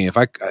 I mean, if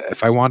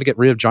I wanted to get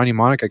rid of Johnny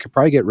Mnemonic, I could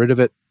probably get rid of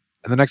it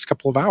in the next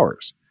couple of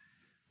hours,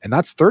 and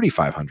that's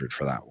 $3,500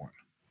 for that one.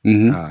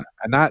 Mm-hmm.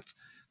 And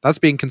that's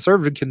being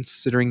conservative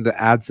considering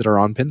the ads that are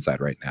on Pinside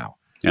right now.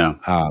 Yeah.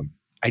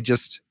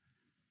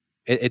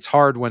 It's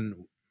hard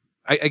when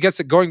I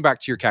guess going back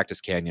to your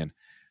Cactus Canyon,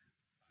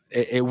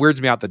 it weirds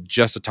me out that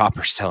just a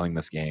topper's selling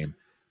this game.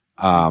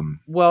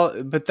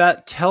 Well, but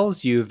that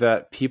tells you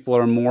that people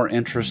are more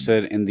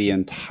interested in the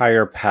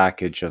entire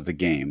package of the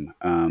game.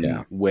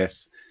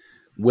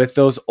 With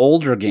those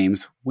older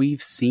games,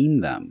 we've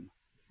seen them.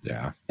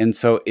 Yeah. And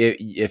so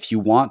if you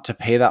want to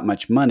pay that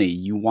much money,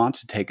 you want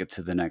to take it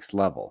to the next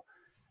level.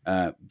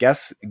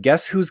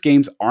 Guess whose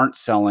games aren't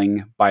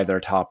selling by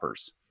their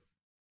toppers?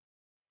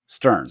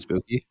 Stern.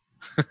 Spooky.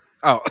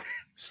 Oh,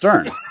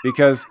 Stern,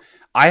 because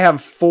I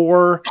have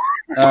 4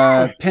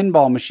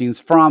 pinball machines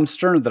from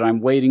Stern that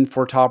I'm waiting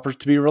for toppers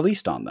to be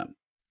released on them.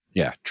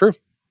 Yeah, true.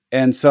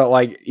 And so,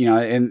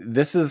 and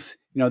this is,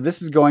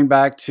 this is going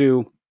back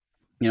to,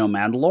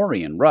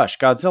 Mandalorian, Rush,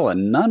 Godzilla.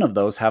 None of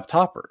those have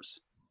toppers.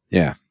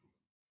 Yeah.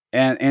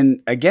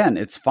 And again,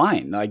 it's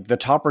fine. Like the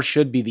topper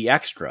should be the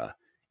extra.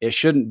 It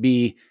shouldn't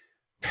be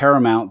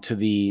paramount to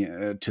the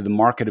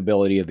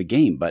marketability of the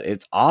game. But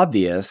it's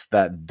obvious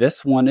that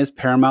this one is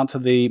paramount to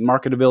the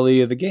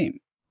marketability of the game.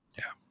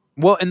 Yeah.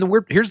 Well, and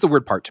here's the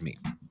weird part to me.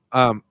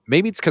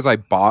 Maybe it's because I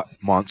bought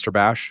Monster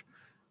Bash,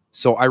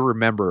 so I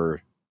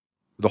remember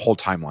the whole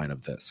timeline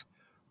of this.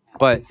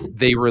 But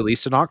they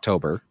released in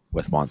October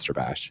with Monster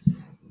Bash.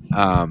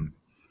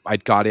 I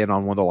got in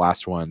on one of the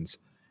last ones.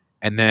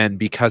 And then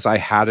because I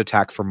had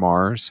Attack from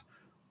Mars,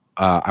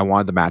 I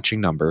wanted the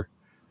matching number,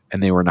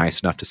 and they were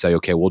nice enough to say,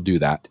 okay, we'll do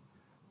that.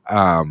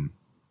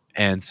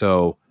 And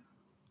so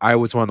I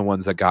was one of the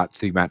ones that got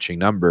the matching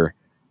number,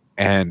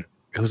 and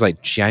it was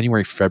like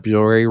January,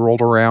 February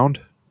rolled around.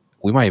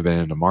 We might have been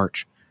into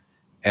March.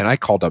 And I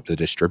called up the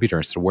distributor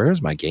and said,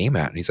 where's my game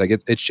at? And he's like,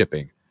 it's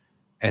shipping.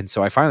 And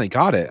so I finally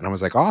got it, and I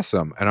was like,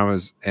 awesome.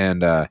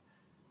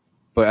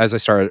 But as I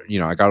started,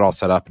 I got it all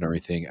set up and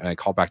everything, and I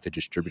called back to the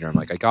distributor. I'm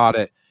like, I got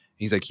it.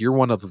 He's like, you're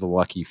one of the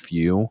lucky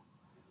few.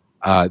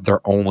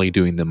 They're only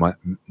doing the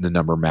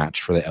number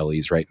match for the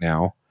LEs right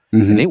now.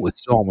 Mm-hmm. And it was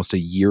still almost a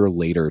year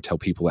later till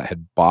people that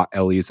had bought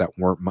LEs that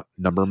weren't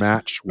number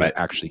match was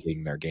actually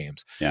getting their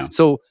games. Yeah.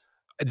 So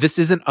this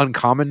isn't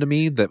uncommon to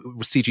me that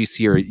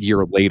CGC a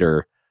year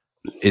later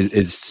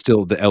is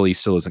still, the LE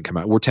still isn't come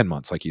out. We're 10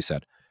 months, like you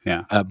said.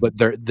 Yeah. But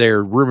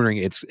they're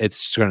rumoring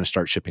it's going to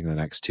start shipping the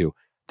next 2.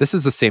 This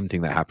is the same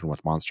thing that happened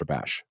with Monster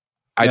Bash.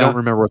 I don't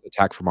remember with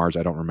Attack from Mars.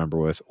 I don't remember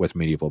with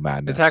Medieval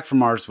Madness. Attack from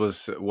Mars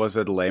was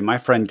a delay. My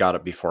friend got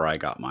it before I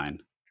got mine.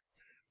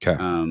 Okay.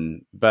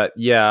 But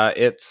yeah,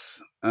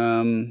 it's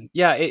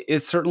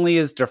it certainly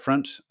is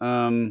different.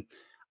 I'm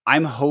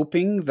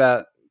hoping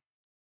that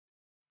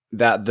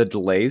the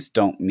delays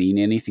don't mean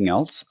anything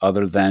else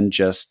other than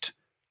just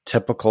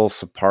typical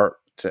support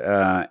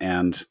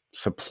and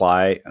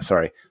supply.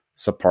 Sorry,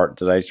 support.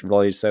 Did I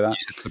really say that? You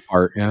said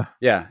support, yeah.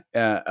 Yeah,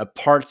 a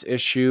parts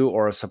issue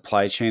or a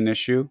supply chain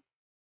issue.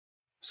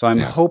 So I'm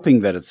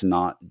hoping that it's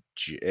not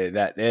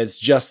that it's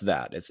just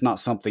that it's not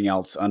something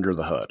else under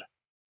the hood.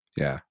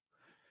 Yeah.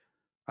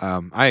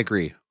 I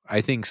agree.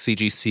 I think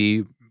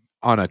CGC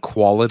on a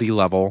quality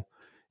level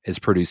is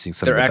producing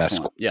some of the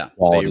excellent. Best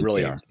quality they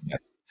really games. are.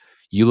 Yes.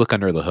 You look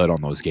under the hood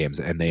on those games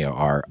and they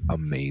are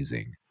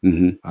amazing.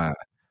 Mm-hmm.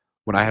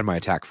 When I had my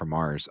Attack from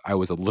Mars, I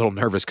was a little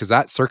nervous because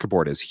that circuit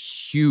board is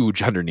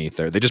huge underneath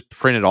there. They just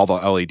printed all the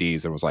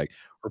LEDs and was like,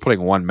 we're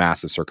putting one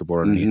massive circuit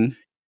board underneath.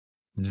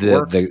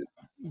 Mm-hmm.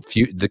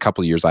 The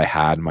couple of years I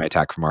had my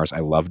Attack from Mars,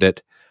 I loved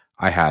it.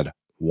 I had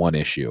one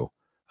issue.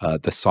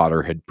 The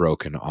solder had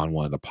broken on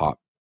one of the pop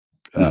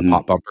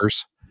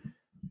bumpers.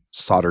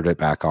 Soldered it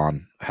back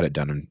on, had it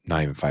done in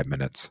not even 5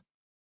 minutes.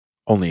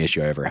 Only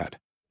issue I ever had.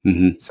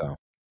 Mm-hmm. So,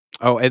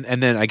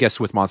 and then I guess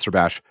with Monster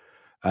Bash,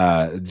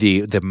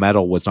 the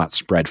metal was not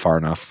spread far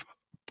enough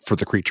for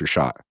the creature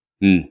shot.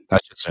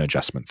 That's just an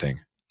adjustment thing.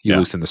 You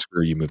loosen the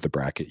screw, you move the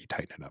bracket, you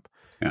tighten it up.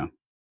 Yeah.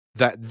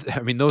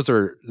 Those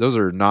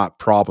are not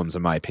problems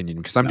in my opinion,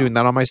 because I'm doing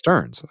that on my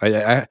Sterns.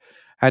 I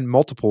had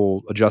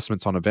multiple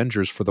adjustments on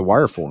Avengers for the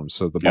wire forms,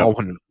 so the ball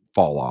wouldn't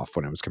fall off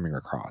when it was coming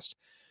across.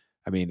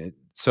 I mean,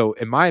 so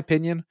in my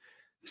opinion,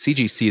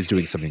 CGC is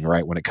doing something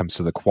right when it comes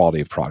to the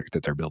quality of product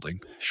that they're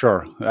building.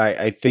 Sure.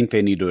 I think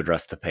they need to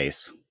address the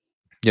pace.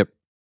 Yep.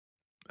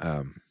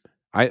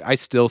 I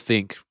still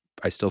think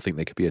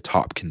they could be a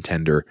top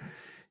contender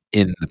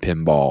in the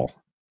pinball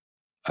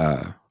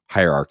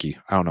hierarchy.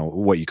 I don't know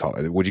what you call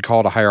it. Would you call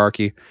it a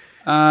hierarchy?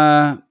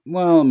 Well,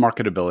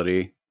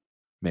 marketability.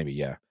 Maybe,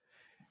 yeah.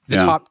 The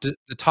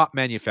top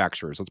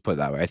manufacturers, let's put it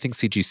that way. I think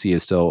CGC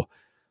is still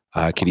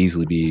could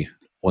easily be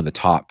one of the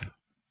top.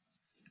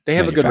 They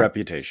have a good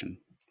reputation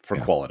for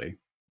quality.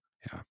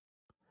 Yeah.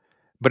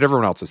 But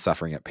everyone else is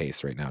suffering at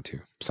pace right now too.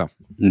 So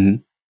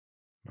you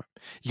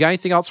got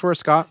anything else for us,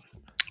 Scott?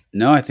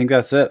 No, I think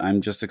that's it.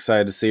 I'm just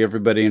excited to see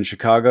everybody in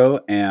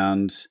Chicago,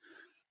 and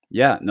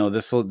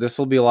this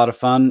will be a lot of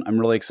fun. I'm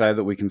really excited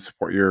that we can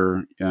support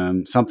your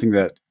something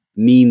that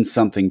means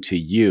something to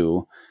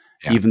you,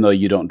 even though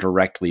you don't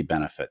directly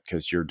benefit,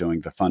 because you're doing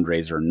the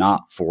fundraiser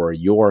not for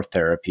your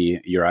therapy.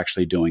 You're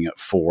actually doing it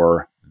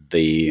for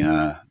the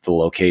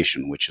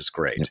location, which is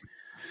great. Yep.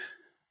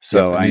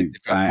 So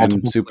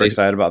I'm super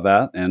excited about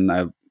that,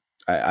 and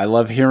I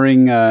love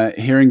hearing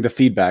the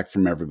feedback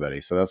from everybody.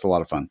 So that's a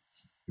lot of fun.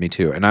 Me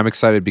too, and I'm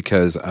excited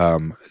because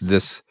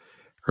this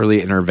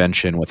early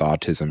intervention with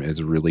autism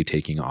is really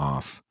taking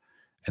off,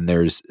 and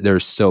there's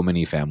so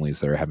many families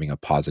that are having a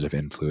positive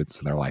influence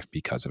in their life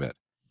because of it.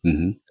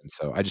 Mm-hmm. And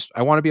so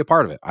I want to be a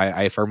part of it.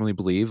 I firmly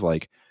believe,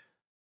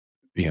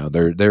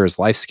 there is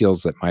life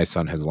skills that my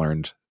son has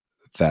learned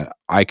that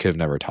I could have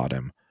never taught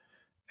him,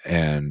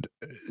 and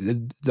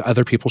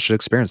other people should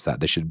experience that.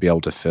 They should be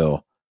able to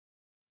feel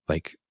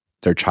like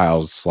their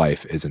child's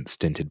life isn't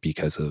stinted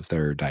because of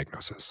their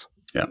diagnosis.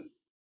 Yeah.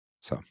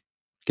 So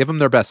give them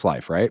their best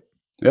life, right?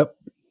 Yep.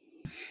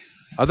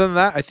 Other than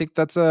that, I think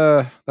that's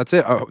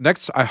it.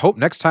 I hope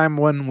next time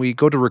when we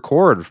go to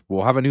record,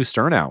 we'll have a new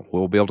Stern out.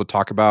 We'll be able to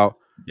talk about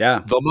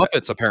the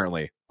Muppets.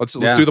 Apparently, let's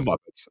do the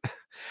Muppets.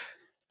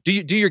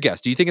 Do your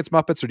guess? Do you think it's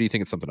Muppets or do you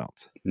think it's something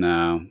else?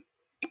 No,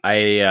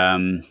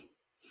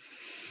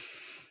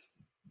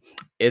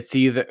 it's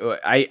either.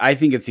 I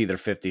think it's either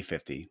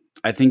 50-50.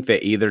 I think they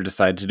either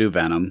decide to do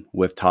Venom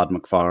with Todd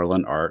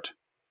McFarlane art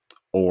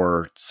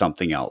or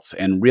something else.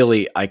 And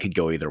really, I could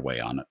go either way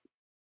on it.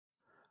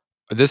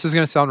 This is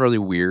going to sound really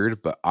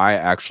weird, but I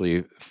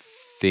actually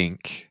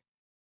think,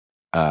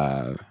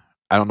 I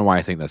don't know why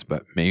I think this,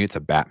 but maybe it's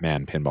a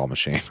Batman pinball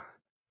machine.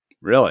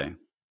 Really?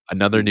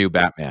 Another new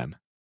Batman.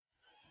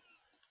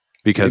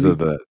 Because of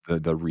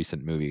the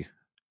recent movie.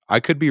 I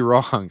could be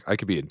wrong. I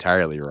could be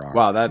entirely wrong.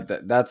 Wow,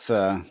 that's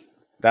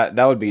that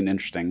would be an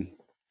interesting.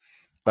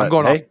 But I'm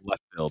going off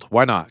left field.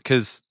 Why not?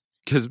 Because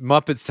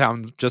Muppets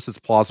sound just as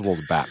plausible as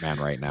Batman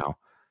right now.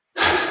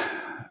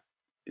 I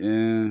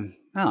don't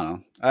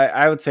know.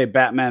 I would say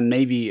Batman.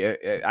 Maybe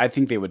I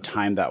think they would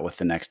time that with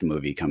the next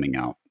movie coming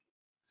out.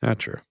 Yeah,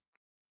 true.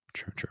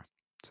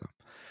 So,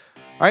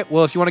 all right.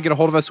 Well, if you want to get a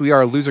hold of us, we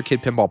are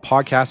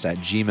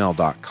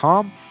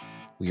loserkidpinballpodcast@gmail.com.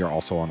 We are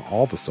also on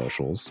all the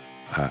socials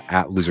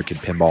at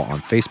loserkidpinball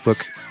on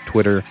Facebook,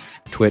 Twitter,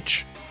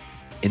 Twitch,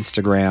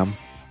 Instagram.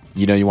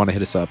 You want to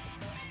hit us up.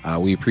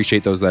 We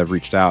appreciate those that have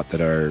reached out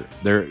they're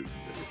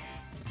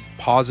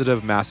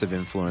positive, massive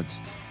influence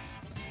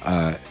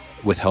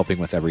with helping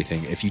with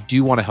everything. If you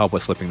do want to help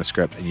with flipping the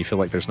script and you feel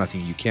like there's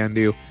nothing you can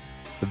do,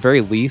 at the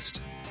very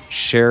least,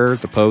 share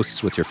the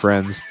posts with your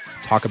friends,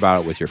 talk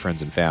about it with your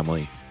friends and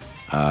family.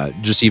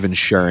 Just even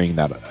sharing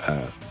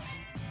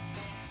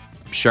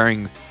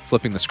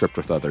flipping the script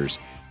with others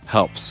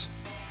helps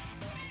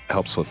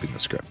flipping the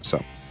script.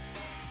 So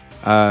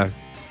I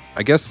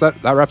guess that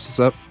wraps us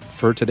up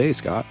for today,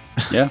 Scott.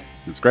 Yeah,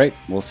 that's great.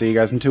 We'll see you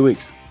guys in 2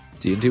 weeks.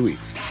 See you in 2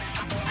 weeks.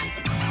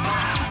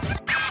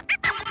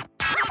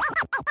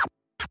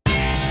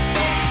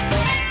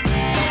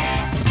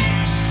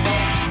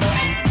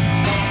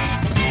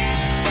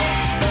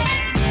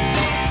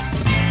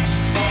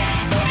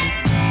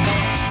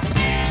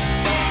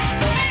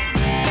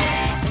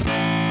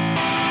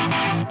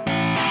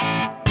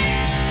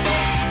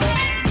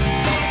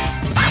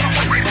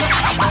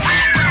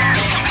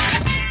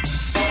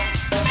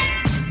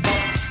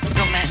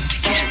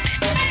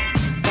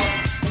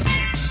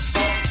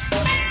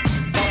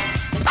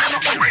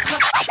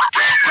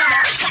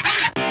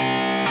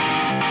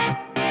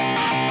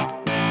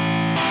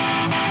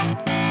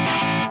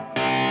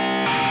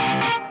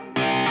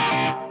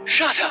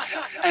 Shut up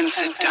and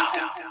sit down.